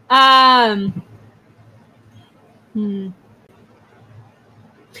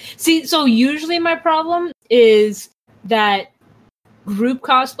 See, so usually my problem is that group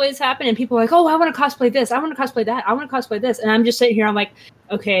cosplays happen and people are like, oh, I want to cosplay this, I want to cosplay that, I want to cosplay this. And I'm just sitting here, I'm like,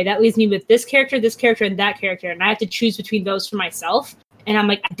 okay, that leaves me with this character, and that character. And I have to choose between those for myself. And I'm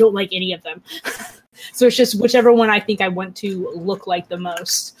like, I don't like any of them. So it's just whichever one I think I want to look like the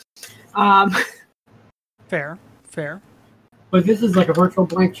most. Fair. But this is like a virtual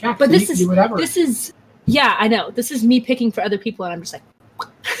blank check. But so this you can is do whatever. Yeah, I know. This is me picking for other people, and I'm just like,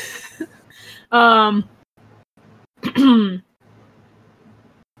 I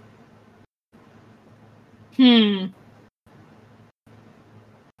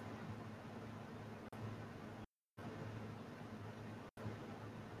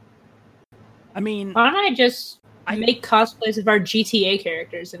mean, why don't I just make cosplays of our GTA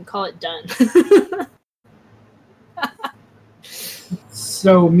characters and call it done?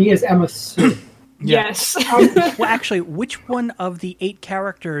 So Mia's Emma Sue. Yes. Well, actually, which one of the 8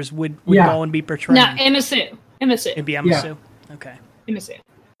 characters would Nolan be portraying? No, Emma Sue. Emma Sue. It'd be Emma Sue? Okay. Emma Sue.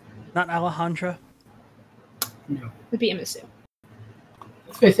 Not Alejandra? No. Would be Emma Sue.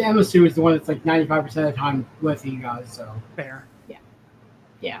 Let's face it, Emma Sue is the one that's like 95% of the time with you guys, so. Fair.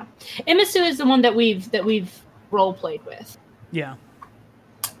 Yeah. Emma Sue is the one that we've role played with. Yeah.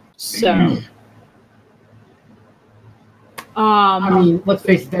 So I mean, let's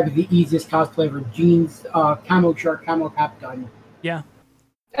face it, that would be the easiest cosplay ever. Jeans, camo shirt, camo cap gun. Yeah.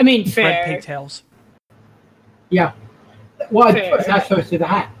 I mean, Red fair. pigtails. Yeah. Well, Fair. that's supposed to the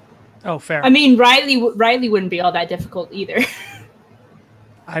hat. Oh, fair. I mean, Riley wouldn't be all that difficult either.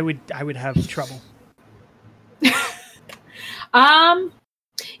 I would have trouble.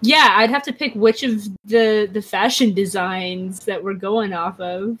 Yeah, I'd have to pick which of the fashion designs that we're going off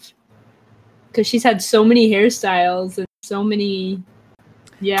of. Because she's had so many hairstyles and so many...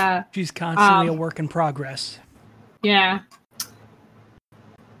 Yeah. She's constantly a work in progress. Yeah.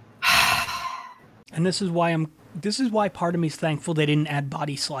 And this is why part of me is thankful they didn't add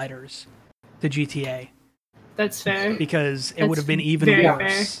body sliders to GTA. That's fair. Because it That's would have been even very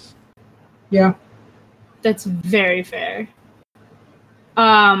worse. fair. Yeah. That's very fair.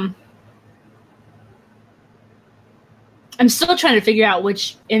 I'm still trying to figure out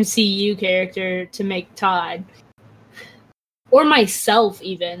which MCU character to make Todd. Or myself,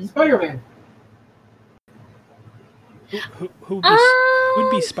 even. Spider-Man. Who'd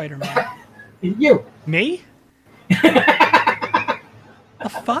be Spider-Man? You. Me? The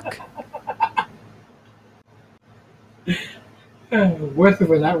fuck? Worth it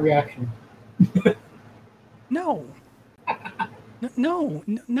for that reaction. No. No.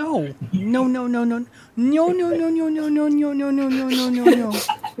 Let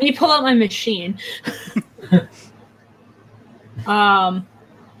me pull out my machine. I'd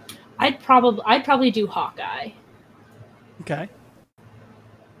probably do Hawkeye. Okay.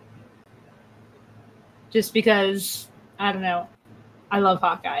 Just because, I don't know, I love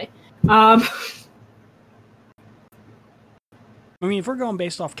Hawkeye. I mean, if we're going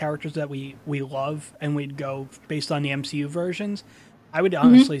based off characters that we love, and we'd go based on the MCU versions, I would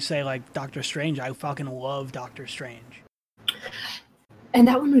honestly say, like, Doctor Strange. I fucking love Doctor Strange. And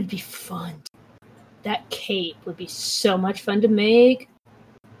that one would be fun. That cape would be so much fun to make.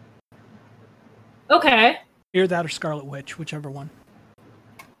 Okay. Either that or Scarlet Witch, whichever one.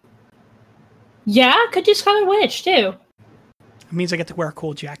 Yeah, could do Scarlet Witch, too. It means I get to wear a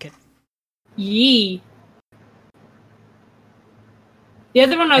cool jacket. Yee. The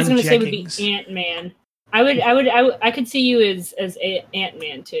other one I was going to say would be jeggings. Ant-Man. I could see you as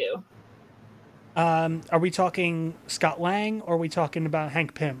Ant-Man too. Are we talking Scott Lang, or are we talking about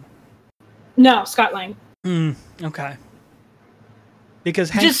Hank Pym? No, Scott Lang. Okay. Because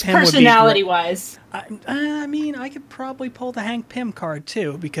Hank Just Pym personality-wise. I mean, I could probably pull the Hank Pym card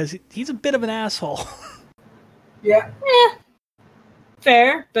too, because he's a bit of an asshole. Yeah.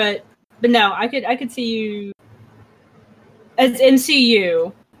 Fair, but no, I could see you as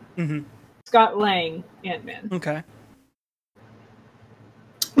MCU. Mm-hmm. Scott Lang, Ant-Man. Okay.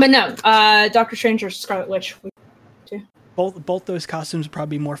 But no, Doctor Strange or Scarlet Witch. Too. Both those costumes would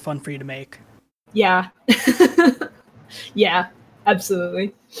probably be more fun for you to make. Yeah. Yeah,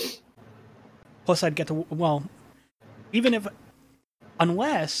 absolutely. Plus, I'd get to, well,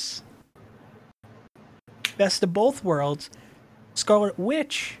 unless, best of both worlds, Scarlet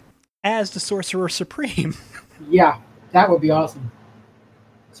Witch as the Sorcerer Supreme. Yeah, that would be awesome.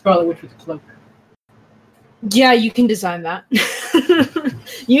 Scarlet Witch with a cloak. Yeah, you can design that.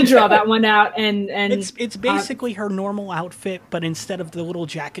 You draw that one out, and it's basically her normal outfit, but instead of the little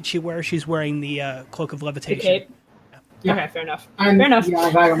jacket she wears, she's wearing the cloak of levitation. the cape. Yeah. Okay, fair enough. And, fair enough.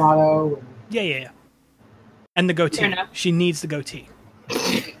 Yeah, Vagamondo. Yeah. And the goatee. Fair enough. She needs the goatee.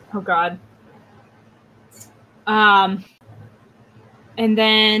 Oh God. And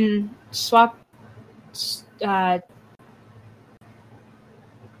then swap.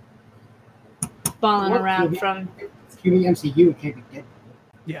 Balling around from. Excuse me, MCU. It can't be Deadpool.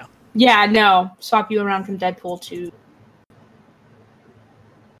 Yeah. Yeah, no. Swap you around from Deadpool to.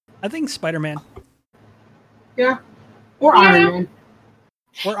 I think Spider-Man. Yeah. Or Iron Man.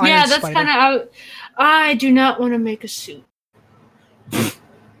 Or Iron Yeah, that's Spider. kind of out. I do not want to make a suit.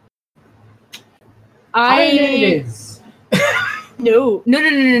 Iron Man it is. No.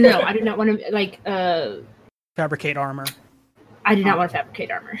 I do not want to Fabricate armor. I do not want to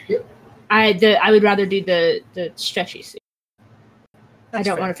fabricate armor. Yep. I would rather do the stretchy suit. That's I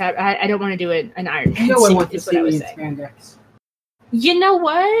don't fair. want to I don't want to do an Iron Man No one suit. wants to Is see what I me was in saying. spandex. You know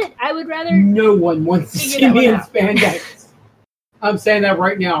what? I would rather. No one wants to Figure see that me in one out. spandex. I'm saying that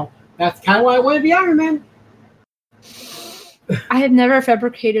right now. That's kind of why I want to be Iron Man. I have never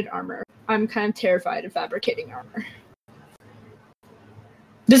fabricated armor. I'm kind of terrified of fabricating armor.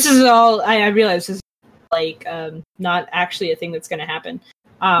 This is all I realize this is like not actually a thing that's going to happen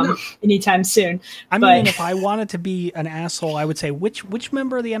anytime soon. I mean, if I wanted to be an asshole, I would say which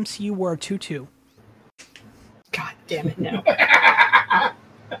member of the MCU wore a tutu? God damn it, no.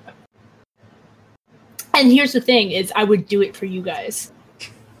 And here's the thing: is I would do it for you guys.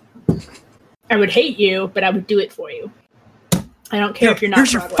 I would hate you, but I would do it for you. I don't care if you're not.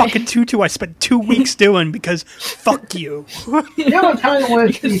 Here's Broadway. your fucking tutu I spent 2 weeks doing because fuck you. You know what kind of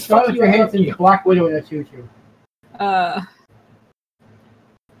want to see Scarlett Johansson's Black Widow in a tutu? Are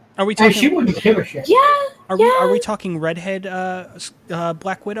we And talking? she wouldn't give a shit. Yeah. Are we talking redhead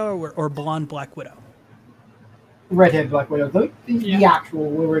Black Widow or blonde Black Widow? Redhead Black Widow, the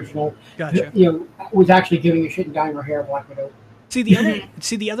actual original. Gotcha. Was actually giving a shit and dyeing her hair Black Widow. See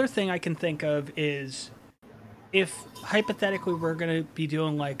the other thing I can think of is if hypothetically we're gonna be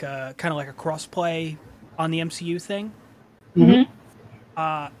doing like a kind of like a crossplay on the MCU thing.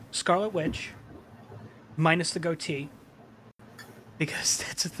 Mm-hmm. Scarlet Witch minus the goatee. Because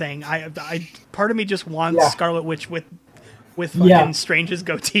that's a thing. I part of me just wants Scarlet Witch with fucking Strange's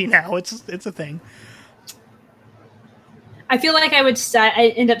goatee now. It's a thing. I feel like I would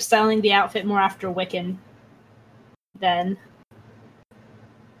I end up styling the outfit more after Wiccan then.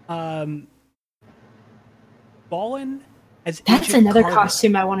 Ballin as That's Agent another Carter.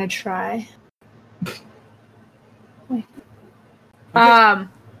 costume I want to try. Wait.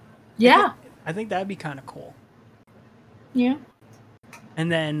 Yeah. I think that'd be kind of cool. Yeah. And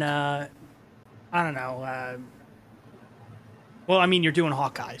then I don't know. Well, I mean, you're doing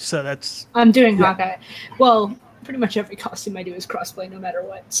Hawkeye, so that's I'm doing Hawkeye. Well, pretty much every costume I do is crossplay no matter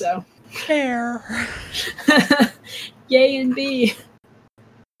what, so. fair. Yay and B.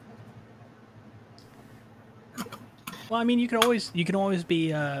 Well, I mean, you can always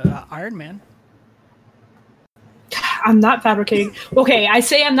be Iron Man. I'm not fabricating. Okay, I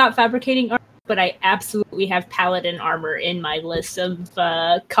say I'm not fabricating armor, but I absolutely have Paladin armor in my list of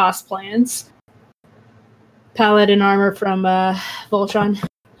cost plans. Paladin armor from Voltron.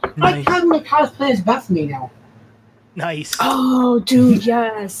 I kind of cosplay as Bethany now. Nice. Oh, dude,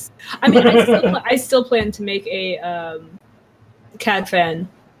 yes. I mean, I still plan to make a CAD fan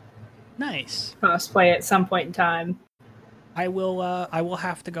Nice. cosplay at some point in time. I will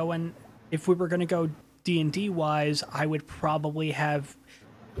have to go and if we were going to go D&D wise, I would probably have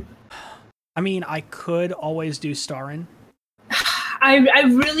I mean, I could always do Starin. I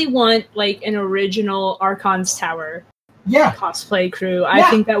really want like an original Archon's Tower cosplay crew. I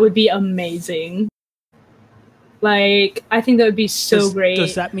think that would be amazing. Like, I think that would be so great.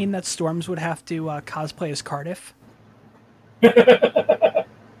 Does that mean that Storms would have to cosplay as Cardiff?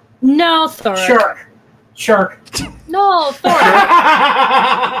 No, Thor. Sure. No, Thor.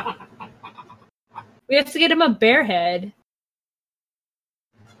 We have to get him a bear head.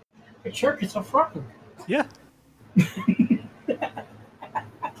 Shirk is a frog. Yeah.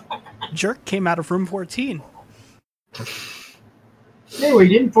 Jerk came out of room 14. Anyway,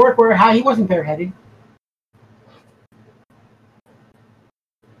 he didn't fork where he wasn't bareheaded.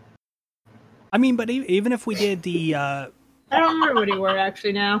 I mean, but even if we did the... I don't remember what he wore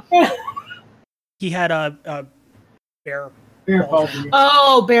actually now. He had a bear... Bear pauldron.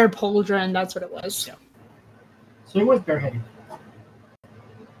 Oh, Bear Pauldron. That's what it was. Yeah. So he was bareheaded.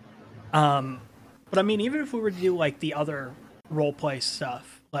 But I mean, even if we were to do like the other role play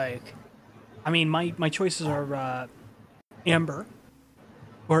stuff, like, I mean, my choices are Amber,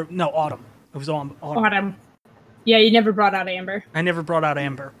 or no, Autumn. It was Autumn. Autumn. Yeah, you never brought out Amber. I never brought out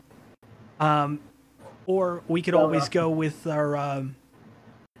Amber. Or we could always go with our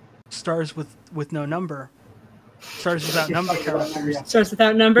stars with no number, stars without number characters. Stars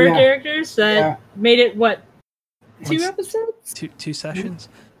without number characters that made it what? 2 episodes? Two sessions.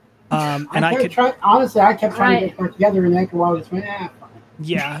 And I could honestly, I kept trying to get them together, and after a while, just went, fine.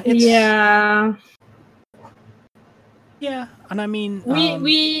 Yeah. Yeah, and I mean,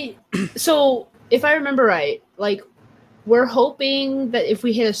 we so if I remember right, like we're hoping that if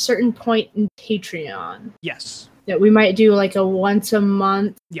we hit a certain point in Patreon, yes, that we might do like a once a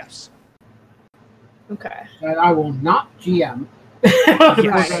month. Yes. Okay. That I will not GM.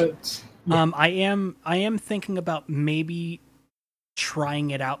 Yes. I am thinking about maybe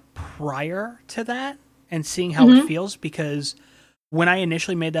trying it out prior to that and seeing how it feels, because when I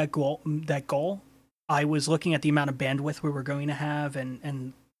initially made that goal, I was looking at the amount of bandwidth we were going to have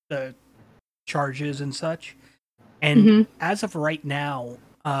and the charges and such. And as of right now,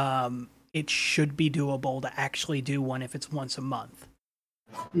 it should be doable to actually do one if it's once a month.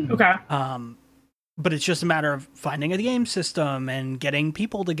 Okay. But it's just a matter of finding a game system and getting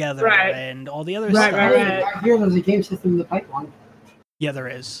people together and all the other Right, stuff. right. I hear there's a game system in the pipeline. Yeah, there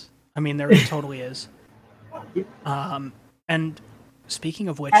is. I mean, there totally is. And speaking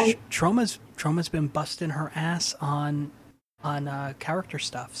of which, Troma's been busting her ass on character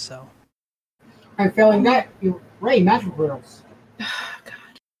stuff. So I'm failing that. Ray, Magical Girls.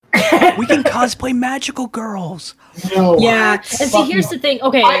 we can cosplay magical girls. No. Yeah. And see, here's the thing.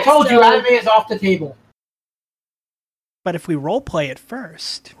 Okay. I told you anime is off the table. But if we role play it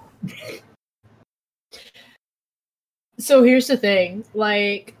first. So here's the thing.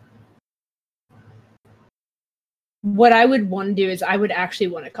 Like, what I would want to do is I would actually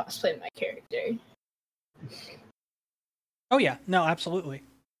want to cosplay my character. Oh yeah, no, absolutely.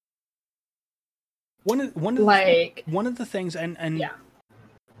 One of the things, and yeah.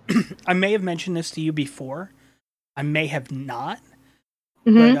 I may have mentioned this to you before. I may have not.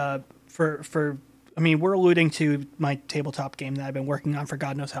 Mm-hmm. But I mean, we're alluding to my tabletop game that I've been working on for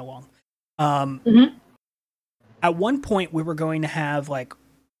God knows how long. Mm-hmm. At one point, we were going to have like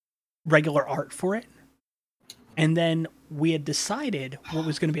regular art for it, and then we had decided what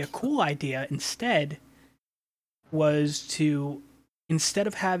was going to be a cool idea instead was to, instead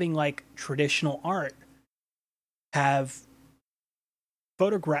of having like traditional art, have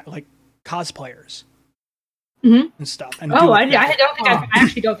like cosplayers and stuff. And I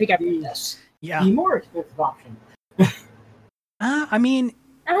actually don't think I've done this. Yeah, The more expensive option. I mean,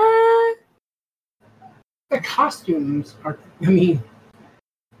 the costumes are. I mean,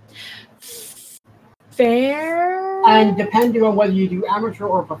 fair. and depending on whether you do amateur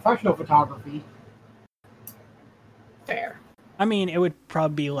or professional photography. Fair. I mean, it would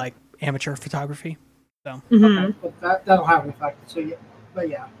probably be like amateur photography. So, Mm-hmm. But that'll have an effect. So yeah, but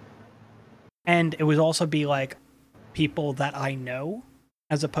yeah. And it would also be like people that I know,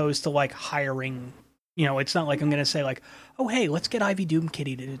 as opposed to like hiring. You know, it's not like I'm going to say like, oh hey, let's get Ivy Doom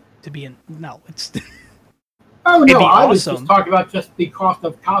Kitty to be in. No, it's. Oh no, I was awesome. just talking about just the cost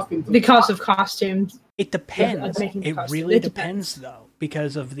of costumes. The cost of costumes. It depends. It really depends. depends though,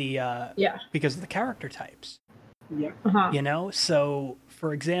 because of the because of the character types. Yeah. Uh-huh. You know, so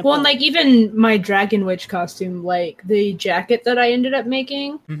for example, Well, and like even my Dragon Witch costume, like the jacket that I ended up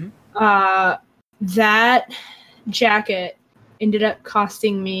making, that jacket ended up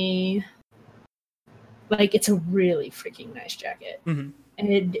costing me, like, it's a really freaking nice jacket, and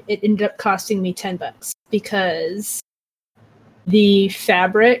it ended up costing me $10 because the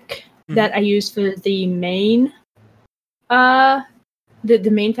fabric that I used for the main, the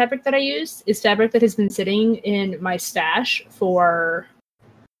main fabric that I used is fabric that has been sitting in my stash for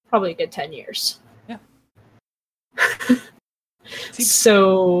probably a good 10 years. Yeah.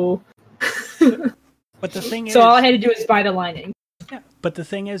 So. But the thing is, so all I had to do is buy the lining. Yeah. But the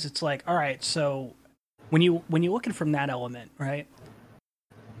thing is, it's like, all right, so when you look at it from that element, right?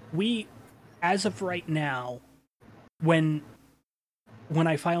 We, as of right now, when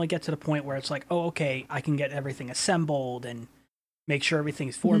I finally get to the point where it's like, oh, okay, I can get everything assembled and make sure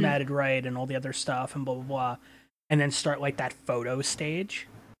everything's formatted right and all the other stuff and blah, blah, blah, and then start like that photo stage.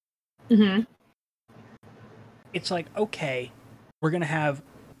 It's like, okay, we're going to have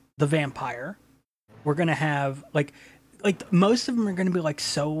the vampire. We're going to have like most of them are going to be like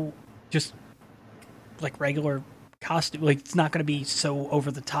so just like regular costume. Like it's not going to be so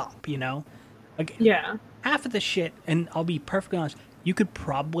over the top, you know? Like half of the shit, and I'll be perfectly honest, you could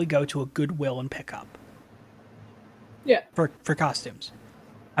probably go to a Goodwill and pick up. Yeah. For costumes.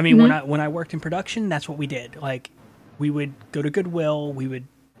 I mean, when I worked in production, that's what we did. Like, we would go to Goodwill, we would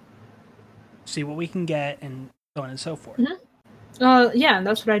see what we can get, and so on and so forth. Yeah, and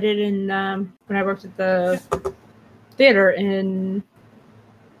that's what I did in when I worked at the theater in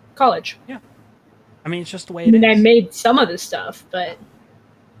college. Yeah. I mean, it's just the way it is. I made some of this stuff, but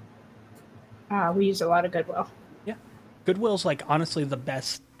we use a lot of Goodwill. Yeah. Goodwill's, like, honestly the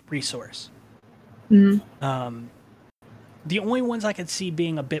best resource. The only ones I could see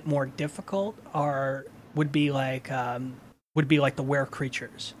being a bit more difficult would be like the Were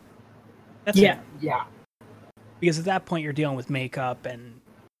Creatures. That's it. Yeah. Because at that point you're dealing with makeup and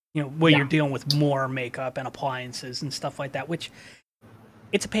you're dealing with more makeup and appliances and stuff like that, which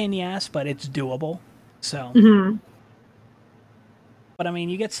it's a pain in the ass, but it's doable. So but I mean,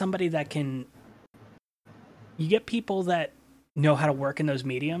 you get somebody that you get people that know how to work in those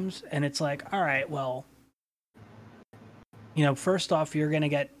mediums, and it's like, all right, well, first off, you're going to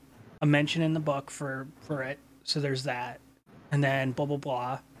get a mention in the book for it. So there's that. And then blah, blah,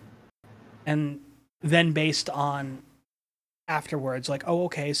 blah. And then based on afterwards, like, oh,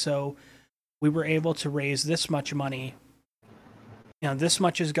 okay, so we were able to raise this much money. You know, this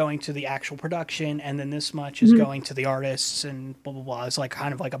much is going to the actual production, and then this much is going to the artists, and blah blah blah. It's like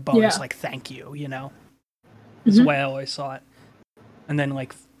kind of like a bonus, like thank you. You know, that's the way I always saw it. And then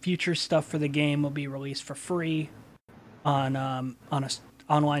like future stuff for the game will be released for free on a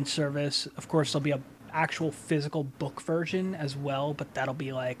online service. Of course, there'll be a actual physical book version as well, but that'll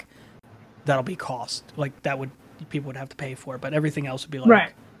be cost. Like people would have to pay for it, but everything else would be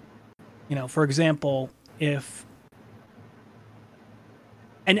like, you know, for example, if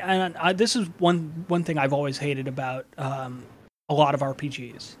and this is one thing I've always hated about a lot of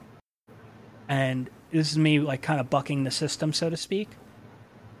RPGs, and this is me like kind of bucking the system, so to speak.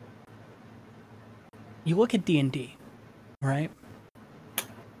 You look at D&D, right?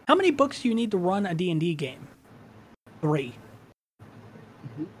 How many books do you need to run a D&D game? 3.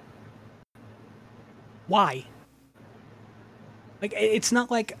 Why? Like, it's not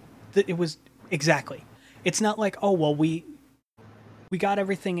like it was exactly. It's not like, oh well, we got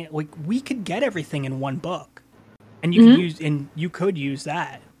everything. Like, we could get everything in one book, and you could use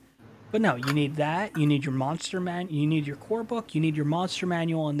that. But no, you need that. You need your you need your core book. You need your monster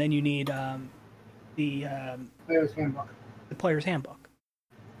manual, and then you need the player's handbook. The player's handbook.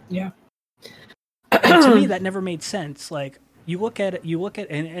 Yeah. And to me, that never made sense. Like, you look at it,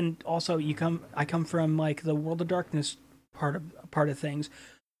 and also I come from like the World of Darkness part of things,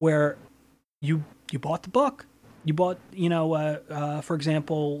 where you bought the book, you bought, you know, for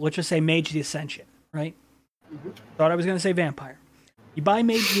example, let's just say Mage the Ascension, right? Thought I was going to say Vampire. You buy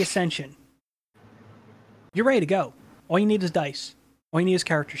Mage the Ascension, you're ready to go. All you need is dice. All you need is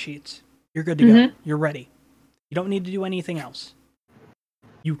character sheets. You're good to go. You're ready. You don't need to do anything else.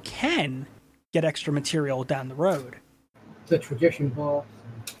 You can get extra material down the road. The tradition books.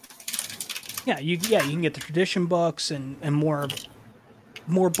 Yeah, you can get the tradition books and more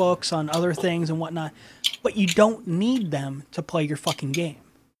books on other things and whatnot, but you don't need them to play your fucking game.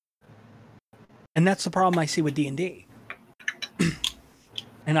 And that's the problem I see with D&D.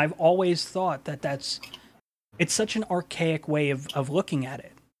 And I've always thought it's such an archaic way of looking at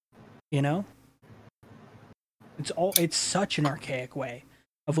it. You know? It's such an archaic way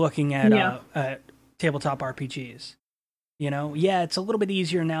of looking at tabletop RPGs. You know, yeah, it's a little bit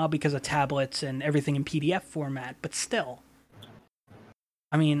easier now because of tablets and everything in PDF format, but still.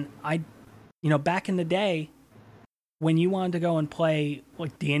 I mean, back in the day, when you wanted to go and play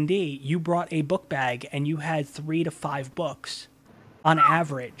like D&D, you brought a book bag and you had 3 to 5 books on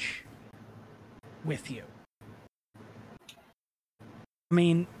average with you. I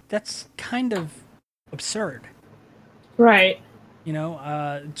mean, that's kind of absurd. Right. You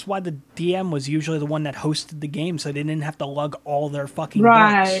know, it's why the DM was usually the one that hosted the game, so they didn't have to lug all their fucking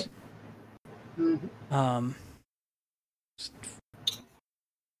books.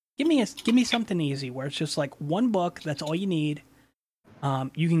 Give me something easy where it's just like one book. That's all you need.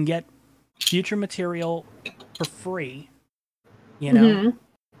 You can get future material for free. You know, of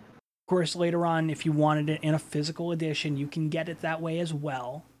course, later on, if you wanted it in a physical edition, you can get it that way as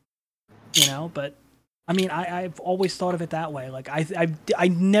well. You know, but. I mean, I've always thought of it that way. Like, I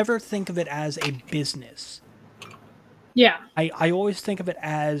never think of it as a business. Yeah. I always think of it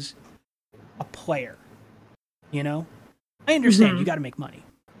as a player. You know? I understand you got to make money.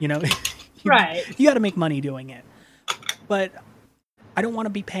 You know? Right. You got to make money doing it. But I don't want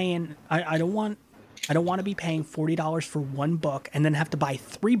to be paying... I don't want to be paying $40 for one book and then have to buy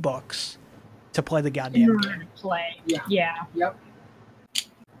 3 books to play the goddamn game. Play. Yeah. Yep.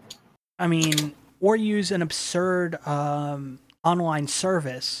 I mean... Or use an absurd online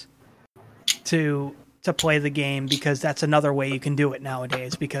service to play the game, because that's another way you can do it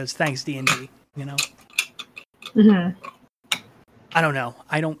nowadays. Because thanks D&D, you know. I don't know.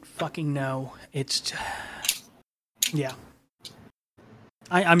 I don't fucking know. It's yeah.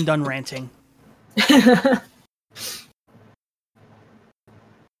 I'm done ranting.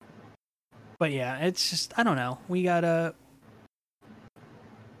 But yeah, it's just I don't know. We gotta.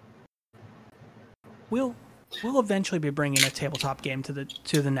 We'll eventually be bringing a tabletop game to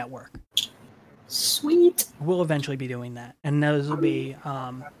the network. Sweet. We'll eventually be doing that, and those will be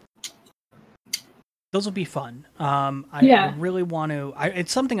fun. I really want to.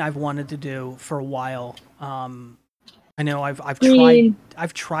 It's something I've wanted to do for a while. I know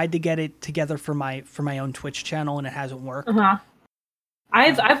I've tried to get it together for my own Twitch channel, and it hasn't worked.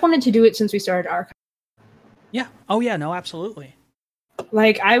 I've wanted to do it since we started Archive. Yeah. Oh yeah. No. Absolutely.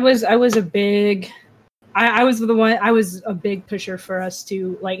 Like I was a big. I was a big pusher for us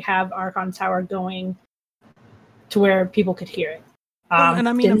to like have Archon Tower going to where people could hear it. And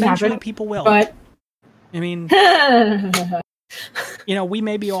I mean, eventually people will. But I mean, We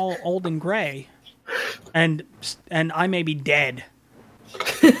may be all old and gray, and I may be dead.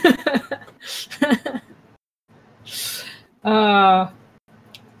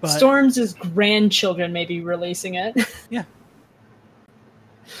 Storms' grandchildren may be releasing it. Yeah.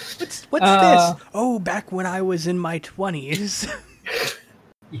 What's this? Oh, back when I was in my 20s.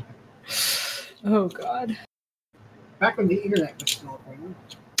 Oh, God. Back when the internet was still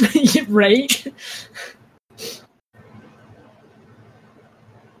a thing. Right?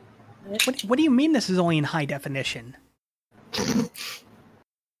 What do you mean this is only in high definition?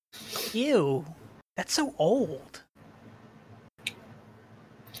 Ew. That's so old.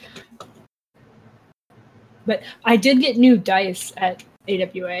 But I did get new dice at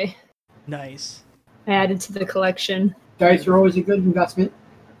AWA. Nice. I added to the collection. Dice are always a good investment.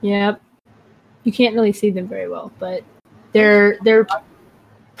 Yep. You can't really see them very well, but they're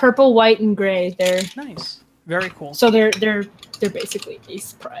purple, white, and gray. They're nice. Very cool. So they're basically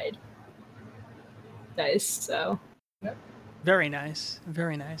Ace Pride dice. So. Yep. Very nice.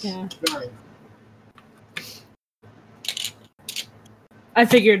 Very nice. Yeah. I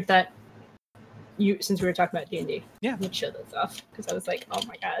figured that since we were talking about D&D, yeah, you'd show those off because I was like, oh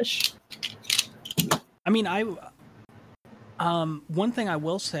my gosh. I mean, one thing I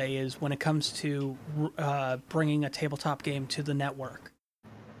will say is when it comes to bringing a tabletop game to the network,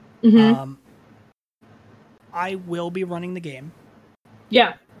 I will be running the game.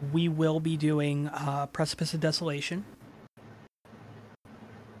 Yeah. We will be doing Precipice of Desolation.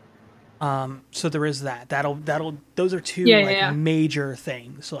 So there is that. Those are two major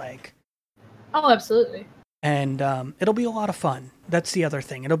things. Oh, absolutely. And it'll be a lot of fun. That's the other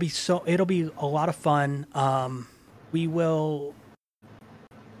thing. It'll be a lot of fun. We will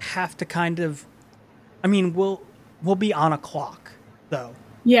have to kind of, we'll be on a clock though.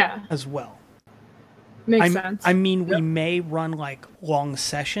 Yeah. As well. Makes sense. We may run long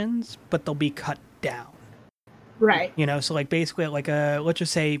sessions, but they'll be cut down. Right. So basically let's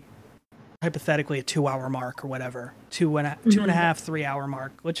just say hypothetically a 2-hour mark or whatever, 2.5, 3 hour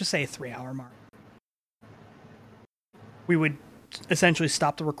mark. Let's just say a 3 hour mark. We would essentially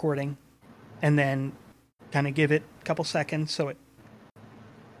stop the recording and then kind of give it a couple seconds so it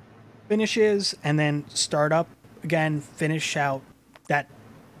finishes and then start up again, finish out that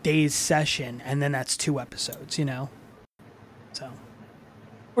day's session, and then that's 2 episodes, So,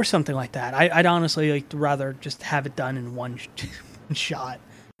 or something like that. I'd honestly rather just have it done in one shot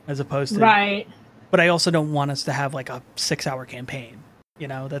as opposed to... Right. But I also don't want us to have a 6-hour campaign.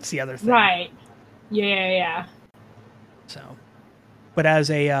 That's the other thing. Right. Yeah. So, but as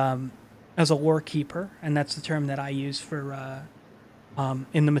a lore keeper, and that's the term that I use for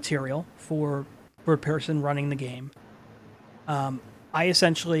in the material for a person running the game, I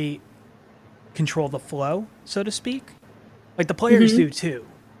essentially control the flow, so to speak. The players do too.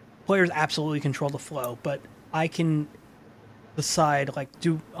 Players absolutely control the flow, but I can decide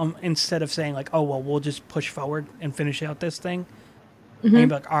instead of saying oh well we'll just push forward and finish out this thing. I can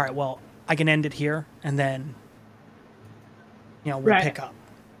be all right, well I can end it here and then we'll pick up.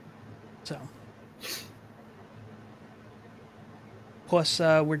 So, plus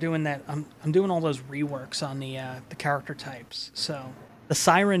we're doing that. I'm doing all those reworks on the character types. So the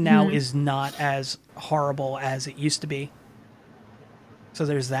Siren now is not as horrible as it used to be. So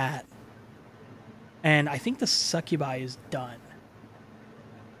there's that. And I think the Succubi is done.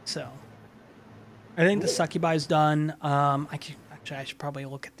 So I think the Succubi is done. I should probably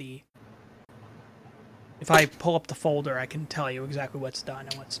look at the... If I pull up the folder, I can tell you exactly what's done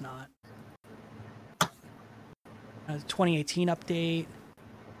and what's not. 2018 update.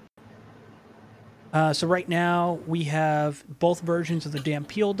 So right now, we have both versions of the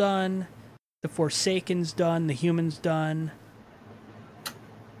Dhampir done. The Forsaken's done. The Human's done.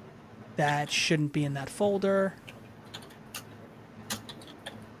 That shouldn't be in that folder.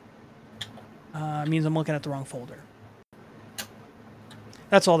 Means I'm looking at the wrong folder.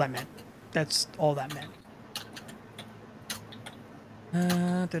 That's all that meant. That's all that meant.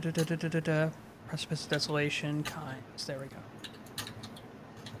 Precipice Desolation kinds. There we go.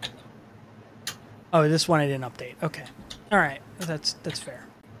 Oh, this one I didn't update. Okay. All right. That's fair.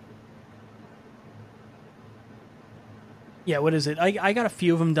 Yeah, what is it? I got a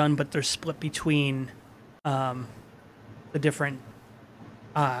few of them done, but they're split between the different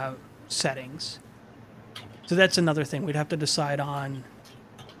settings. So that's another thing. We'd have to decide on...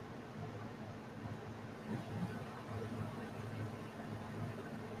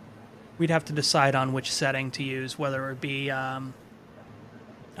 We'd have to decide on which setting to use, whether it be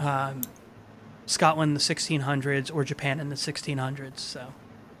Scotland in the 1600s or Japan in the 1600s. So,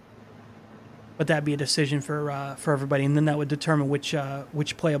 but that'd be a decision for everybody, and then that would determine which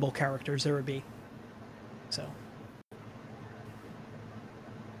playable characters there would be. So,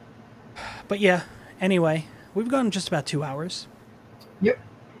 but yeah. Anyway, we've gone just about 2 hours. Yep.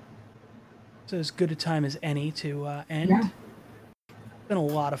 So as good a time as any to end. Yeah. It's been a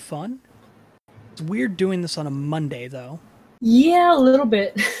lot of fun. It's weird doing this on a Monday, though. Yeah, a little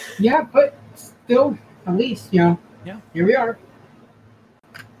bit. Yeah, but still, at least, Yeah. Here we are.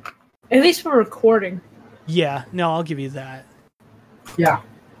 At least we're recording. Yeah, no, I'll give you that. Yeah.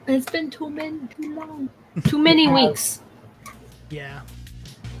 It's been too long. Too many weeks. Yeah.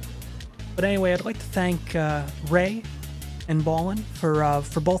 But anyway, I'd like to thank Ray and Ballin for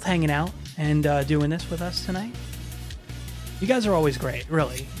both hanging out and doing this with us tonight. You guys are always great,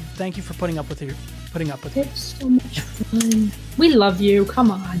 really. Thank you for putting up with me. It's so much fun. We love you. Come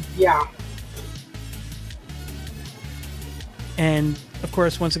on. Yeah. And of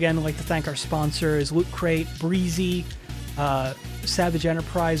course, once again, I'd like to thank our sponsors: Loot Crate, Breezy, Savage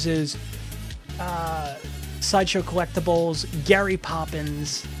Enterprises, Sideshow Collectibles, Gary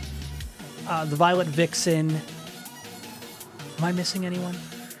Poppins, the Violet Vixen. Am I missing anyone?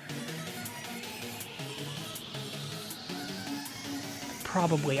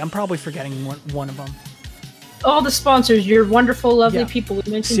 Probably. I'm probably forgetting one of them. All the sponsors, you're wonderful, lovely Yeah. people.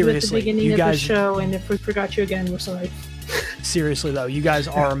 We mentioned you at the beginning you of guys- the show, and if we forgot you again, we're sorry. Seriously, though, you guys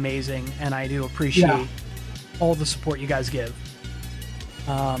are amazing, and I do appreciate all the support you guys give.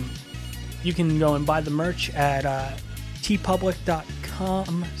 You can go and buy the merch at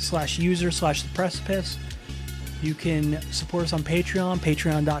tpublic.com/user/theprecipice. You can support us on Patreon,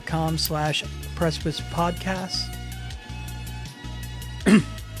 patreon.com/precipicepodcast.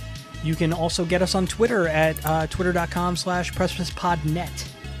 You can also get us on Twitter at twitter.com/precipicepodnet.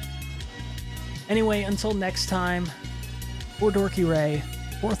 Anyway, until next time, for Dorky Ray,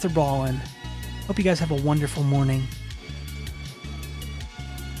 for Arthur Ballin, hope you guys have a wonderful morning.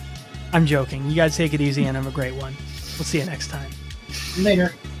 I'm joking. You guys take it easy and have a great one. We'll see you next time.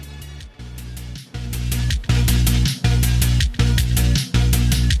 Later.